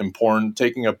not important,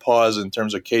 taking a pause in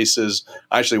terms of cases.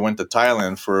 I actually went to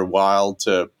Thailand for a while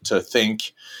to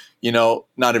think. Not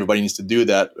everybody needs to do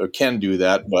that or can do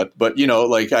that, but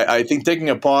I think taking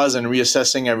a pause and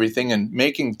reassessing everything and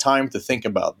making time to think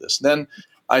about this. Then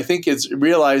I think it's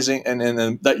realizing and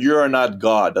that you are not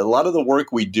God. A lot of the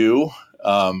work we do,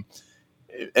 and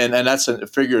that's a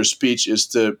figure of speech, is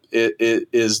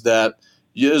that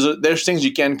there's things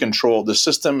you can control. The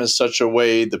system is such a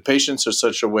way, the patients are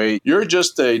such a way. You're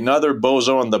just another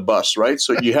bozo on the bus, right?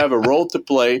 So you have a role to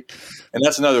play. And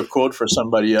that's another quote for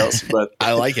somebody else, but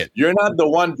I like it. You're not the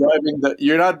one driving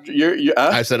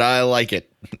I said, I like it.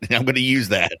 I'm going to use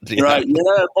that. Right.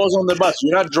 You're not a bozo on the bus.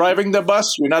 You're not driving the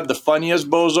bus. You're not the funniest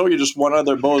bozo. You're just one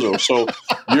other bozo. So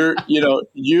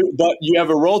but you have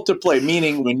a role to play,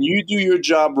 meaning when you do your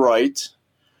job right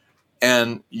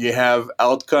and you have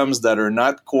outcomes that are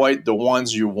not quite the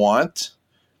ones you want,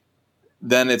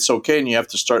 then it's okay, and you have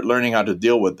to start learning how to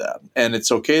deal with that. And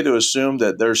it's okay to assume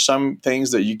that there's some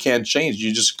things that you can't change.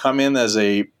 You just come in as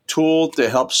a tool to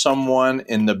help someone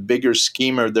in the bigger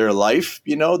scheme of their life.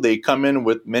 They come in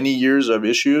with many years of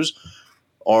issues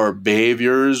or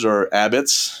behaviors or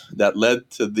habits that led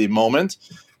to the moment.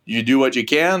 You do what you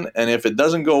can, and if it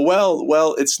doesn't go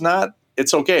well, it's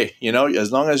okay,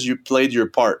 as long as you played your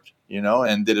part,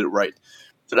 and did it right.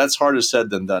 So that's harder said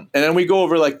than done. And then we go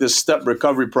over this step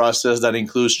recovery process that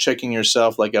includes checking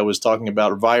yourself, like I was talking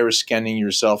about, virus scanning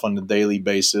yourself on a daily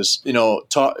basis,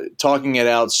 talking it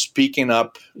out, speaking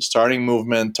up, starting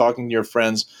movement, talking to your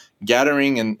friends,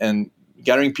 gathering and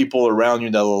gathering people around you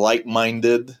that are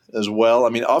like-minded as well.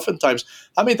 Oftentimes,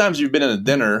 how many times you've been in a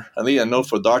dinner? I think I know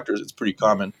for doctors, it's pretty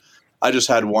common. I just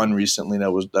had one recently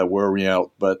that wore me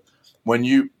out, but when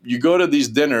you go to these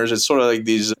dinners, it's sort of like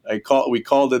these. We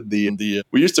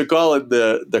used to call it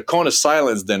the cone of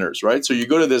silence dinners, right? So you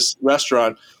go to this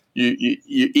restaurant, you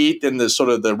eat in this sort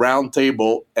of the round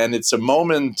table, and it's a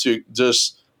moment to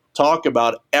just talk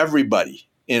about everybody.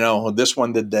 This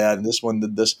one did that, and this one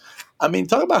did this.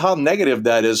 Talk about how negative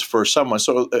that is for someone.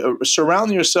 So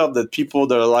surround yourself with people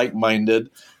that are like-minded.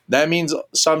 That means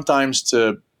sometimes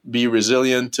to be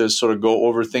resilient, to sort of go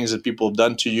over things that people have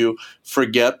done to you,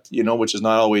 forget, which is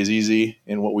not always easy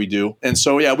in what we do. And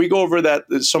so, yeah, we go over that,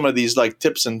 some of these like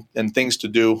tips and things to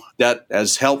do that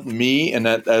has helped me, and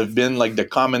that have been like the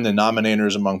common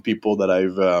denominators among people that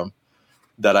I've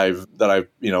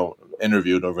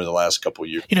interviewed over the last couple of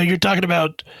years. You're talking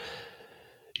about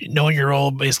knowing your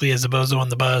role basically as a bozo on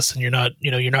the bus, and you're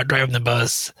not driving the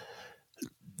bus.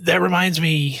 That reminds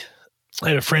me, I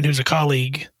had a friend who's a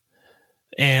colleague,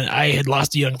 and I had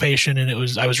lost a young patient, and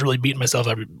I was really beating myself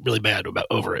up really bad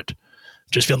over it,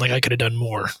 just feeling like I could have done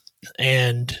more.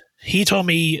 And he told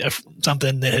me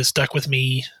something that has stuck with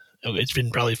me. It's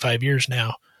been probably 5 years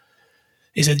now.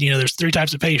 He said, there's 3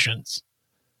 types of patients.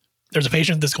 There's a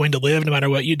patient that's going to live no matter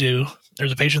what you do.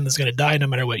 There's a patient that's going to die no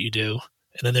matter what you do.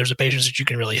 And then there's a patient that you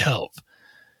can really help.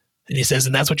 And he says,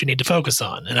 and that's what you need to focus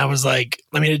on. And I was like,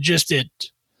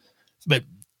 but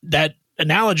that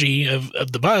analogy of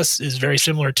the bus is very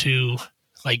similar to,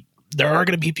 like, there are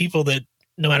going to be people that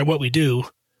no matter what we do,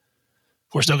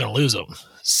 we're still going to lose them.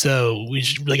 So we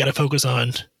just really got to focus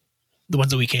on the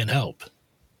ones that we can help.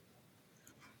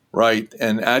 Right.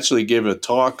 And actually gave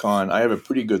I have a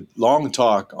pretty good long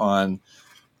talk on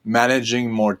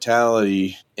managing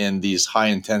mortality in these high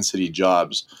intensity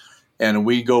jobs. And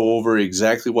we go over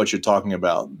exactly what you're talking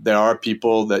about. There are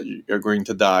people that are going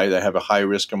to die that have a high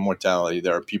risk of mortality.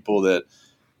 There are people that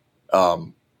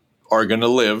are going to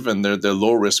live, and they're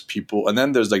low risk people. And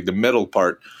then there's like the middle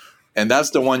part. And that's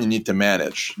the one you need to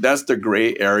manage. That's the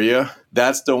gray area.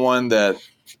 That's the one that,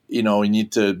 you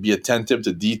need to be attentive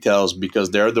to details,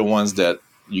 because they're the ones that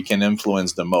you can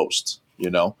influence the most,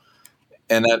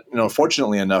 And that,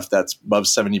 fortunately enough, that's above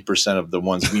 70% of the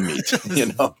ones we meet,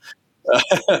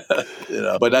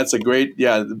 But that's a great,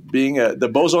 being the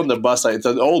Bozo on the Bus. It's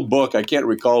an old book. I can't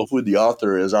recall who the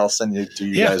author is. I'll send it to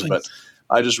you guys. Please. But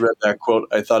I just read that quote.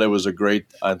 I thought it was a great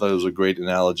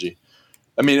analogy.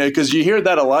 I mean, because you hear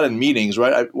that a lot in meetings,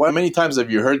 right? How many times have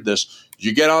you heard this?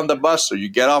 You get on the bus or you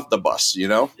get off the bus,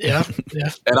 Yeah. And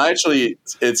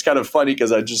it's kind of funny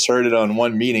because I just heard it on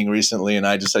one meeting recently, and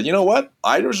I just said, you know what?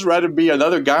 I'd just rather be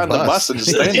another guy on the bus and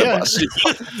just stay in the bus.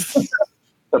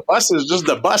 The bus is just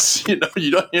the bus,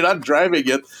 you're not driving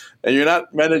it, and you're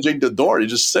not managing the door. You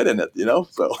just sit in it,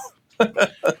 so.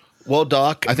 Well,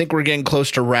 Doc, I think we're getting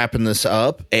close to wrapping this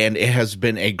up, and it has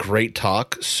been a great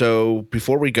talk. So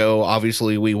before we go,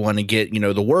 obviously we want to get,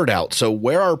 the word out. So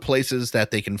where are places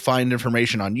that they can find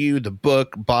information on you, the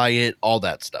book, buy it, all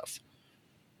that stuff?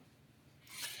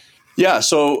 Yeah.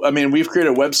 So, we've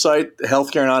created a website,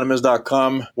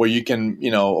 healthcareanonymous.com, where you can,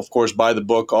 of course, buy the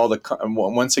book.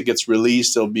 Once it gets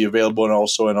released, it'll be available and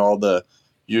also in all the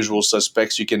usual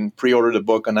suspects. You can pre-order the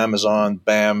book on Amazon,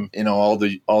 BAM, all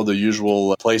the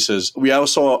usual places. We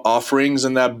also have offerings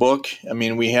in that book.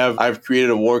 I've created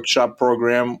a workshop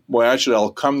program where actually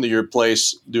I'll come to your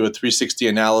place, do a 360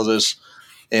 analysis,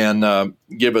 and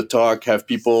give a talk, have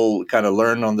people kind of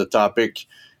learn on the topic,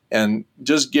 and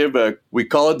just we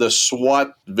call it the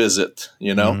SWOT visit,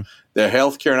 the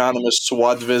Healthcare Anonymous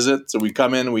SWOT visit. So we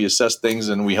come in, we assess things,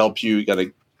 and we help you. You got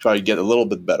to try to get a little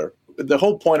bit better. The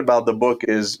whole point about the book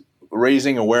is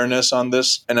raising awareness on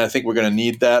this, and I think we're going to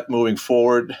need that moving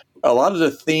forward. A lot of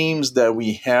the themes that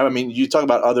we have, you talk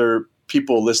about other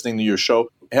people listening to your show.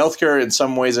 Healthcare in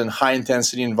some ways in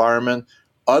high-intensity environment.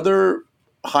 Other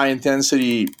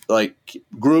high-intensity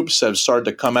groups have started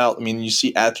to come out. You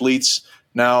see athletes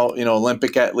now,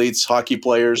 Olympic athletes, hockey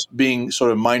players being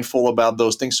sort of mindful about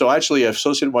those things. So actually I've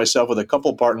associated myself with a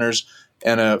couple partners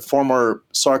and a former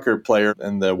soccer player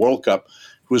in the World Cup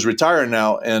who's retired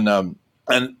now. And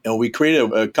we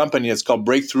created a company that's called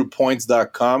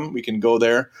breakthroughpoints.com. We can go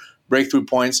there, Breakthrough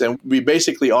Points, and we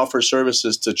basically offer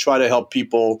services to try to help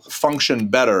people function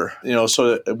better,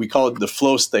 so we call it the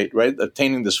flow state, right?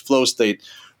 Attaining this flow state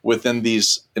within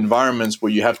these environments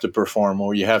where you have to perform,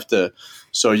 or you have to,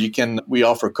 we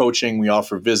offer coaching, we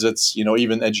offer visits,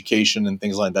 even education and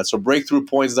things like that. So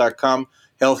breakthroughpoints.com,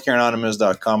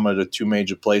 healthcareanonymous.com are the two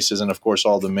major places, and of course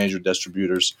all the major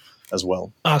distributors as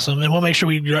well. Awesome. And we'll make sure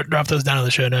we drop those down in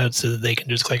the show notes so that they can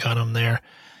just click on them there.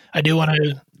 I do want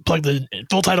to plug the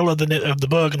full title of the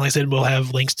book, and like I said, we'll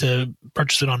have links to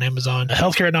purchase it on Amazon.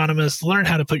 Healthcare Anonymous, learn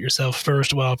how to put yourself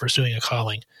first while pursuing a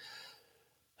calling.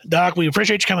 Doc, we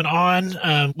appreciate you coming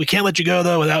on. We can't let you go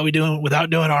though without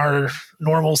doing our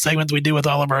normal segments we do with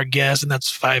all of our guests, and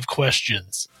that's 5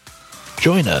 questions.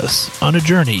 Join us on a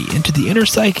journey into the inner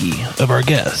psyche of our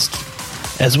guest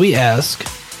as we ask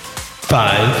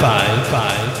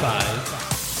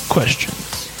 5 questions.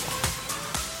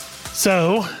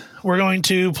 So we're going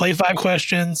to play 5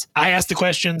 questions. I ask the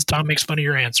questions. Tom makes fun of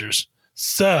your answers.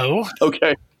 So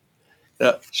okay.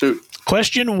 Yeah, shoot.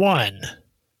 Question 1.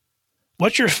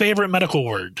 What's your favorite medical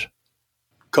word?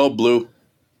 Code Blue.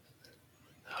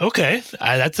 Okay.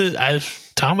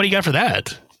 Tom, what do you got for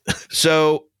that?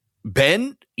 So,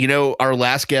 Ben, our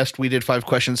last guest, we did 5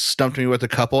 questions, stumped me with a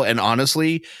couple. And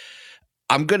honestly,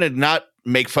 I'm going to not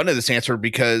make fun of this answer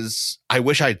because I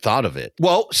wish I'd thought of it.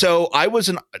 Well, so I was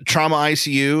in trauma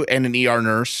ICU and an ER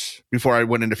nurse before I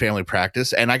went into family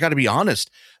practice. And I got to be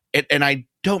honest, and I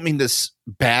don't mean this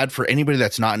bad for anybody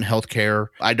that's not in healthcare.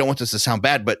 I don't want this to sound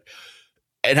bad,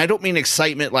 and I don't mean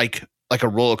excitement like a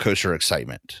roller coaster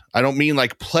excitement. I don't mean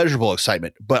like pleasurable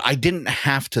excitement, but I didn't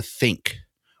have to think.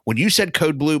 When you said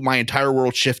Code Blue, my entire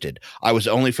world shifted. I was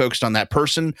only focused on that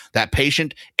person, that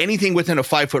patient, anything within a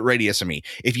 5-foot radius of me.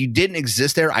 If you didn't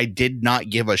exist there, I did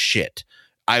not give a shit.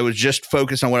 I was just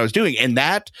focused on what I was doing. And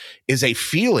that is a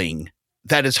feeling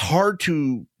that is hard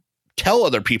to tell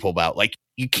other people about. Like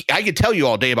I could tell you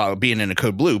all day about being in a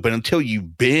Code Blue, but until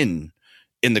you've been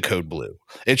in the Code Blue,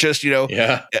 it's just,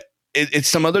 Yeah. It's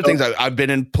some other things. I've been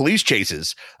in police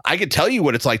chases. I could tell you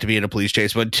what it's like to be in a police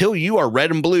chase, but until you are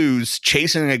red and blues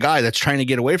chasing a guy that's trying to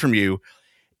get away from you,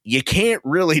 you can't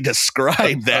really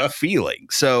describe that feeling.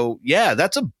 So yeah,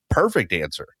 that's a perfect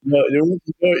answer. No,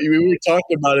 we were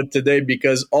talking about it today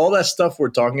because all that stuff we're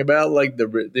talking about, like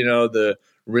the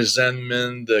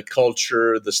resentment, the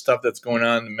culture, the stuff that's going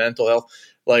on, the mental health,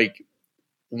 like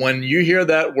when you hear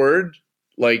that word,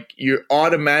 like you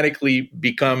automatically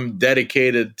become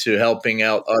dedicated to helping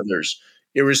out others,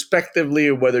 irrespectively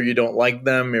of whether you don't like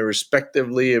them,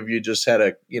 irrespectively if you just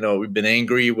had we've been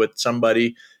angry with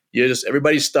somebody.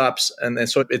 Everybody stops. And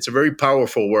so it's a very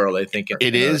powerful world, I think.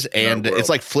 It is. And it's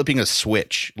like flipping a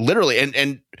switch, literally.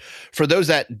 And for those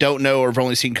that don't know or have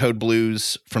only seen Code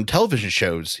Blues from television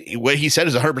shows, what he said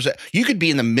is 100%. You could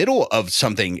be in the middle of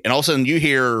something and all of a sudden you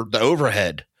hear the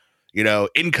overhead,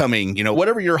 incoming,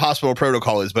 whatever your hospital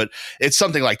protocol is, but it's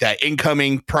something like that.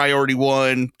 Incoming, priority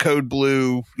 1, Code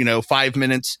Blue, 5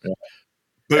 minutes. Yeah.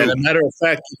 And a matter of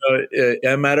fact,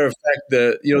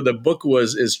 the book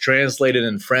is translated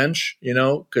in French,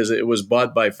 because it was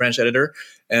bought by a French editor,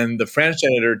 and the French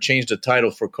editor changed the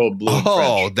title for Code Blue.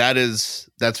 Oh, that's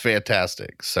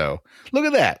fantastic. So look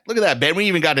at that, Ben. We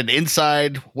even got an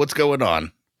inside. What's going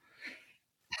on?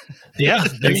 Yeah,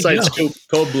 inside scoop.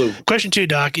 Code Blue. Question 2,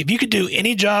 Doc. If you could do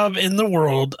any job in the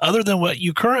world other than what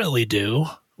you currently do,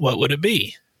 what would it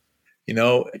be?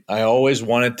 I always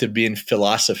wanted to be in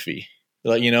philosophy.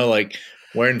 Like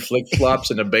wearing flip-flops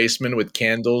in a basement with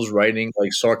candles, writing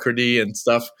like Socrates and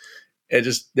stuff. It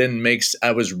just didn't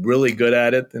I was really good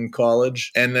at it in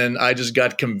college. And then I just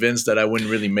got convinced that I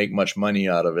wouldn't really make much money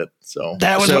out of it. So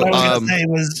that was what I was going to say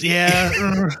was, yeah.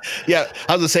 Yeah.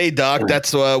 I was going to say, Doc,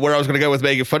 that's where I was going to go with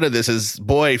making fun of this is,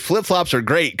 boy, flip-flops are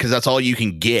great because that's all you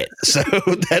can get. So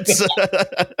that's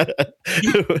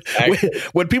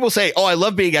when people say, oh, I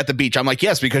love being at the beach. I'm like,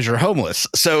 yes, because you're homeless.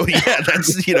 So yeah,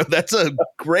 that's a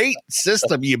great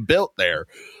system you built there.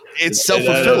 It's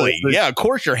self-fulfilling. Yeah, of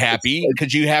course you're happy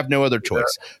because you have no other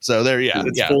choice. So there,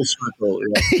 it's full circle.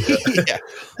 Yeah. Yeah.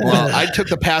 Well, I took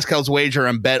the Pascal's wager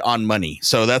and bet on money,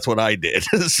 so that's what I did.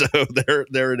 So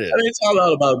there it is. It's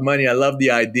all about money. I love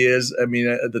the ideas. I mean,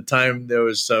 at the time there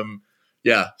was some,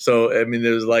 yeah. So I mean,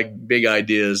 there's like big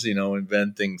ideas,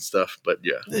 inventing stuff. But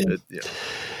yeah.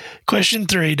 Question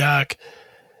 3, Doc.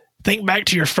 Think back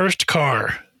to your first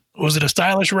car. Was it a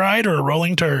stylish ride or a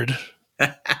rolling turd?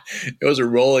 It was a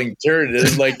rolling turd. It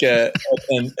was like a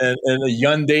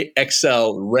Hyundai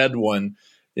XL red one.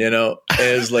 It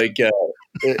was like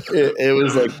it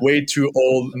was like way too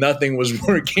old. Nothing was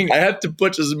working. I had to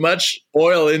put as much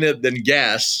oil in it than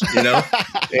gas.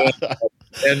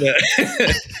 And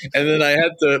then I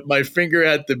had to. My finger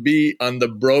had to be on the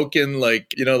broken,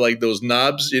 like those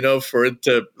knobs, for it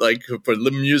to for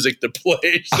the music to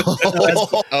play.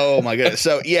 Oh my goodness!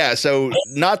 So yeah, so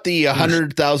not the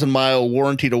 100,000-mile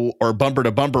warranty or bumper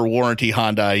to bumper warranty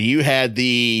Honda. You had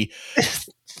the.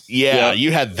 Yeah,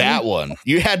 you had that one.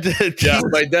 You had to. Yeah,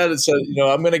 my dad said,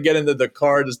 I'm going to get into the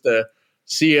car just to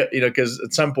see it, because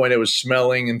at some point it was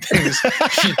smelling and things.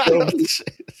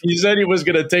 He said he was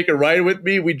going to take a ride with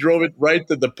me. We drove it right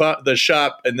to the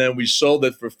shop, and then we sold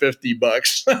it for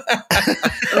 $50.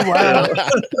 Oh, wow.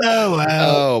 Oh, wow.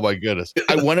 Oh, my goodness.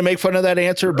 I want to make fun of that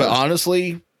answer, but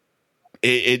honestly,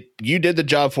 you did the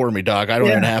job for me, Doc. I don't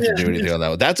even have to do anything on that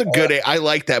one. That's a good. I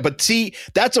like that. But see,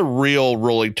 that's a real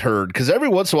rolling turd because every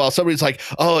once in a while somebody's like,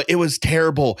 "Oh, it was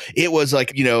terrible. It was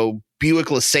like Buick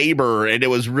LeSabre, and it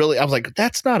was really." I was like,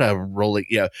 "That's not a rolling,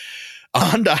 a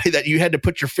Hyundai that you had to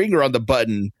put your finger on the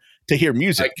button to hear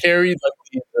music." I carried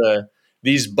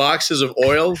these boxes of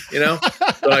oil, so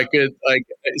I could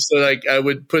I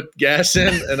would put gas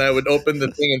in and I would open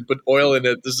the thing and put oil in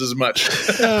it. This is much.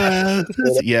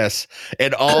 Yes.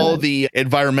 And all the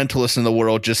environmentalists in the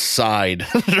world just sighed,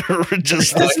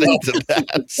 just listening to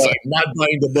that. So. Not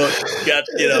buying the book.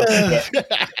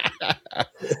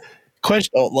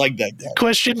 Question. Don't like that guy.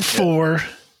 Question 4.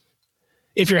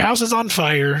 If your house is on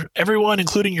fire, everyone,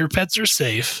 including your pets, are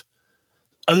safe.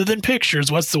 Other than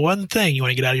pictures, what's the one thing you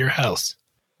want to get out of your house?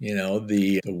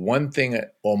 The one thing.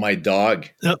 Well, my dog.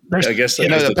 No, I guess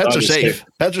the pets are safe.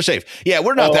 Pets are safe. Yeah,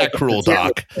 we're not that cruel,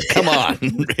 Doc. Come on,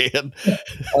 man.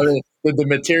 I mean, the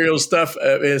material stuff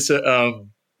is. I'm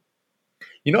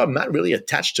not really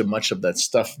attached to much of that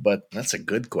stuff, but that's a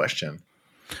good question.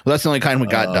 Well, that's the only kind we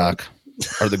got, Doc.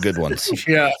 Are the good ones.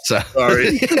 Yeah. So. Sorry.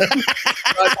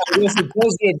 I guess it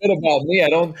tells you a bit about me.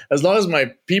 As long as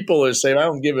my people are safe, I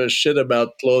don't give a shit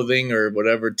about clothing or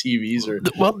whatever, TVs or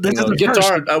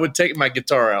guitar. I would take my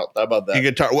guitar out. How about that?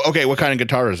 Your guitar. Okay, what kind of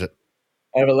guitar is it?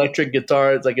 I have an electric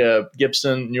guitar. It's like a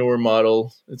Gibson newer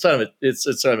model. It's kind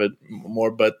of more,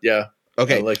 but yeah.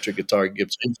 Okay. Electric guitar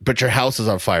Gibson. But your house is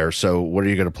on fire, so what are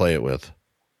you going to play it with?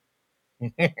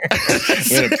 I'm going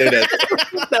to play that.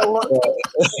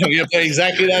 You're going to play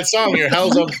exactly that song. Your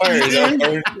house on fire.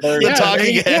 Burn, burn. The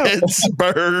Talking Heads.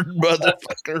 Burn,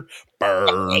 motherfucker.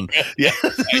 Burn. Yeah.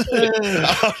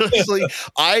 Honestly,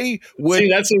 I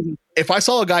would. If I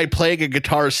saw a guy playing a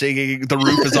guitar singing "The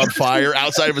Roof Is on Fire"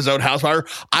 outside of his own house fire,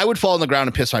 I would fall on the ground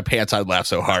and piss my pants. I'd laugh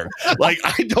so hard. Like,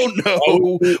 I don't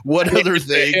know what other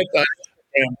thing.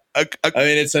 I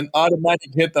mean, it's an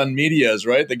automatic hit on medias,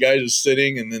 right? The guy just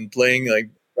sitting and then playing like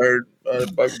bird.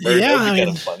 Kind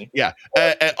of funny. Yeah.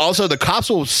 Also, the cops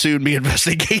will soon be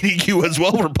investigating you as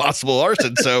well for possible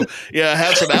arson. So, yeah,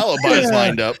 have some alibis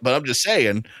lined up. But I'm just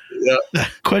saying. Yeah.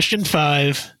 Question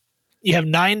 5. You have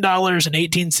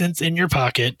 $9.18 in your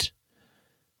pocket.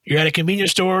 You're at a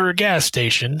convenience store or gas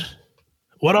station.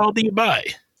 What all do you buy?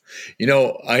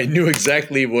 I knew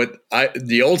exactly what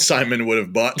the old Simon would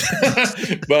have bought,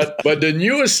 but the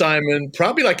newest Simon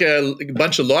probably like a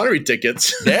bunch of lottery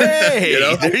tickets. Hey,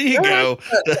 there you go.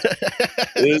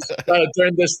 Just trying to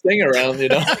turn this thing around,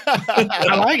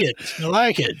 I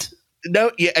like it.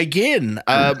 No, yeah. Again,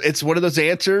 it's one of those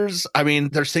answers. I mean,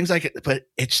 there's things like it, but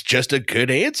it's just a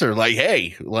good answer. Like,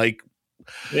 hey,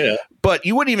 yeah. But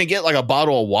you wouldn't even get like a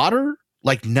bottle of water,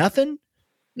 like nothing.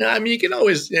 No, I mean, you can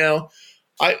always,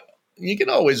 you can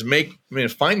always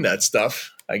find that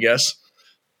stuff, I guess,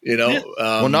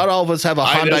 well, not all of us have a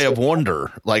Hyundai of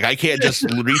Wonder. Like, I can't just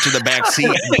reach in the back seat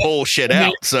and pull shit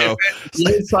out. So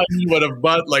you would have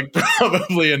bought like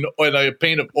probably a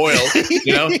paint of oil,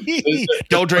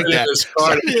 Don't drink that.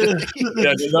 But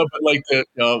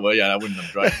I wouldn't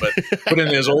have drank, but put in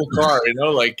his old car,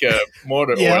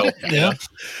 motor oil. Yeah.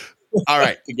 All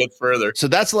right. To get further. So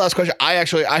that's the last question. I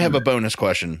have a bonus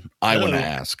question I want to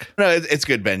ask. No, it's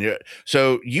good, Ben.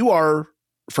 So you are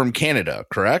from Canada,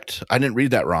 correct? I didn't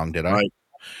read that wrong, did I? Right.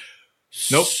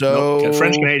 Nope. So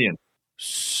French Canadian.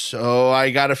 So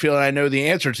I got a feeling I know the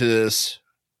answer to this.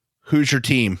 Who's your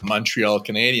team? Montreal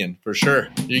Canadian, for sure.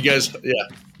 You guys,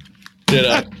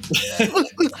 yeah.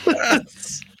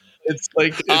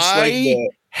 I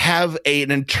have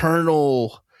an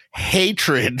internal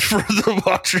hatred for the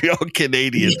Montreal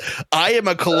Canadiens. I am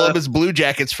a Columbus Blue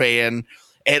Jackets fan,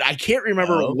 and I can't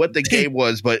remember what the game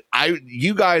was, but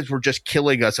you guys were just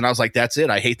killing us, and I was like, that's it.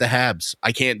 I hate the Habs.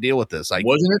 I can't deal with this.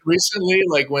 Wasn't it recently,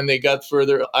 like when they got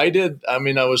further? I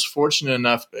was fortunate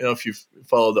enough, if you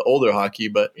follow the older hockey,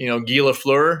 but Guy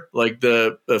Lafleur, like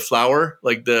the flower,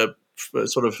 like the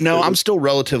sort of. No, I'm still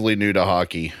relatively new to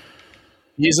hockey.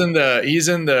 He's in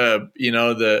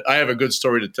the I have a good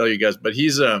story to tell you guys, but he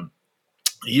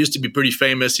used to be pretty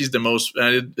famous. He's the most,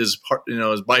 his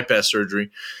bypass surgery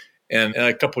and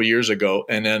a couple of years ago.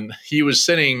 And then he was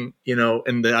sitting, in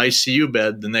the ICU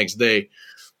bed the next day,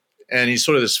 and he's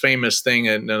sort of this famous thing.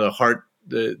 And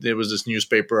there was this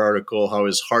newspaper article, how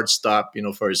his heart stopped,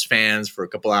 for his fans for a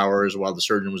couple hours while the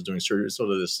surgeon was doing surgery.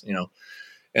 Sort of this,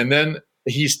 and then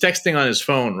he's texting on his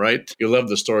phone, right? You love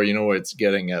the story. You know what it's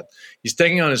getting at. He's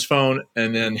texting on his phone,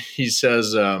 and then he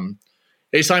says,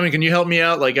 hey, Simon, can you help me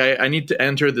out? Like, I need to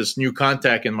enter this new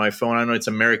contact in my phone. I know it's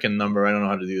American number. I don't know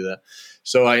how to do that.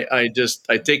 So I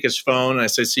take his phone, and I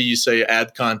say, see, you say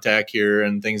add contact here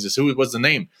and things. I say, what's the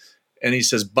name? And he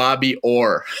says, Bobby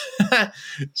Orr.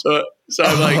 so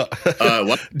I'm like,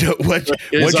 what?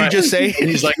 What'd you just say?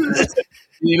 And he's like,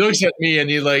 he looks at me and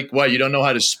he's like, "What? You don't know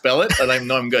how to spell it?" And I'm,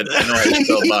 "No, I'm good. I know how to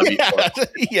spell Bobby."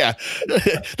 Yeah.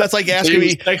 That's like asking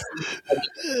me. I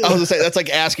was gonna say that's like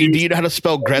asking, "Do you know how to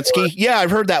spell Gretzky?" Yeah, I've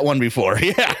heard that one before.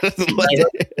 Yeah.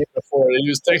 Before or he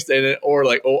was texting it, or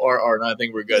like ORR, and I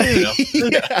think we're good.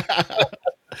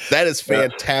 That is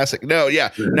fantastic. No,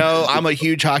 I'm a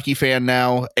huge hockey fan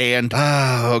now. And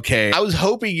okay. I was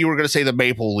hoping you were going to say the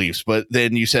Maple Leafs, but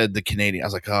then you said the Canadian. I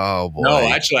was like, oh boy. No,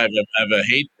 actually, I have a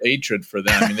hatred for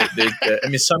them. I mean, I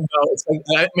mean, somehow,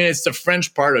 it's the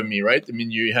French part of me, right? I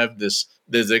mean, you have this.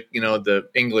 There's the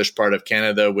English part of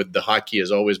Canada with the hockey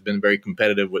has always been very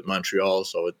competitive with Montreal.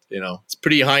 So it's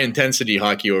pretty high intensity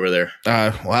hockey over there.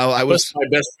 Well, my best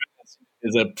friend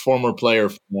is a former player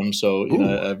for them, so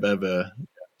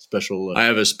I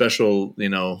have a special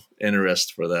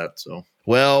interest for that. So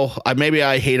well, maybe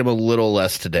I hate him a little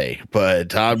less today,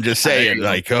 but I'm just saying,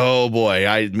 like, oh boy,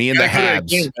 me and the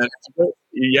Habs.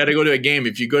 You got to go to a game.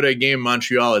 If you go to a game in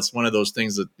Montreal, it's one of those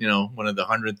things that, one of the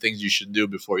 100 things you should do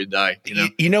before you die.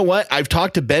 You know what? I've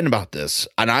talked to Ben about this,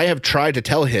 and I have tried to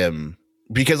tell him,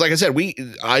 because like I said,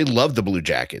 I love the Blue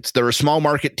Jackets. They're a small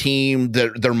market team.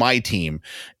 They're my team.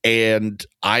 And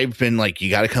I've been like, you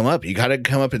got to come up. You got to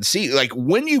come up and see. Like,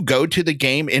 when you go to the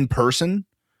game in person,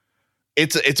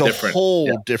 it's a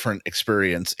whole different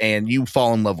experience, and you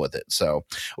fall in love with it. So,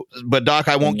 but Doc,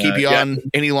 I won't keep you on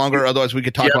any longer. Otherwise, we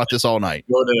could talk about this all night.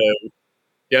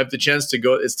 You have the chance to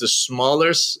go. It's the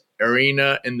smallest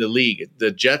arena in the league.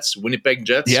 The Jets, Winnipeg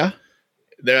Jets. Yeah.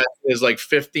 There's like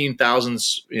 15,000,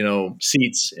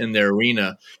 seats in their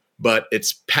arena, but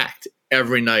it's packed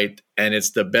every night, and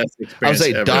it's the best experience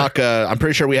ever. Doc, I'm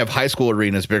pretty sure we have high school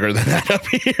arenas bigger than that up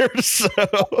here. So.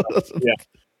 Yeah.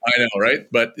 I know, right?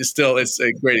 But it's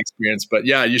a great experience. But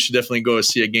yeah, you should definitely go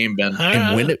see a game, Ben.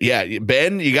 And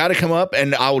Ben, you got to come up,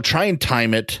 and I will try and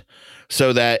time it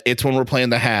so that it's when we're playing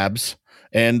the Habs,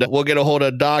 and we'll get a hold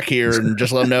of Doc here and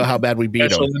just let him know how bad we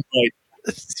beat him.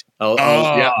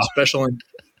 Special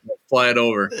fly it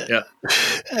over. Yeah.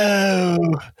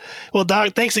 Well,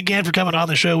 Doc, thanks again for coming on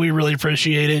the show. We really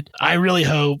appreciate it. I really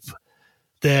hope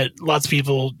that lots of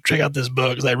people check out this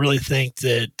book, because I really think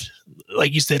that,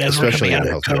 like you said, as especially we're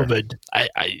coming out of COVID,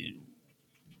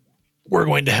 we're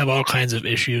going to have all kinds of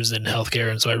issues in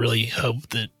healthcare, and so I really hope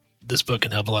that this book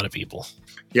can help a lot of people.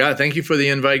 Yeah, thank you for the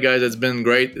invite, guys. It's been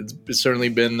great. It's certainly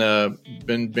been a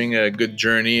good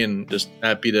journey, and just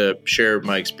happy to share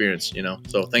my experience.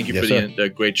 So thank you for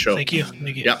the great show. Thank you.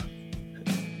 Yeah.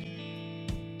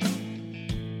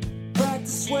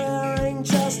 Practice swearing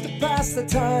just to pass the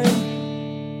time.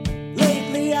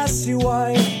 Lately I see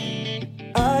why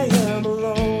I am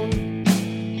alone.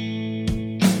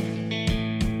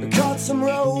 I caught some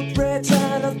road rage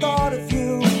and I thought of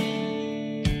you,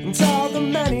 and all the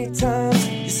many times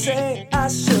you say I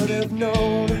should have known.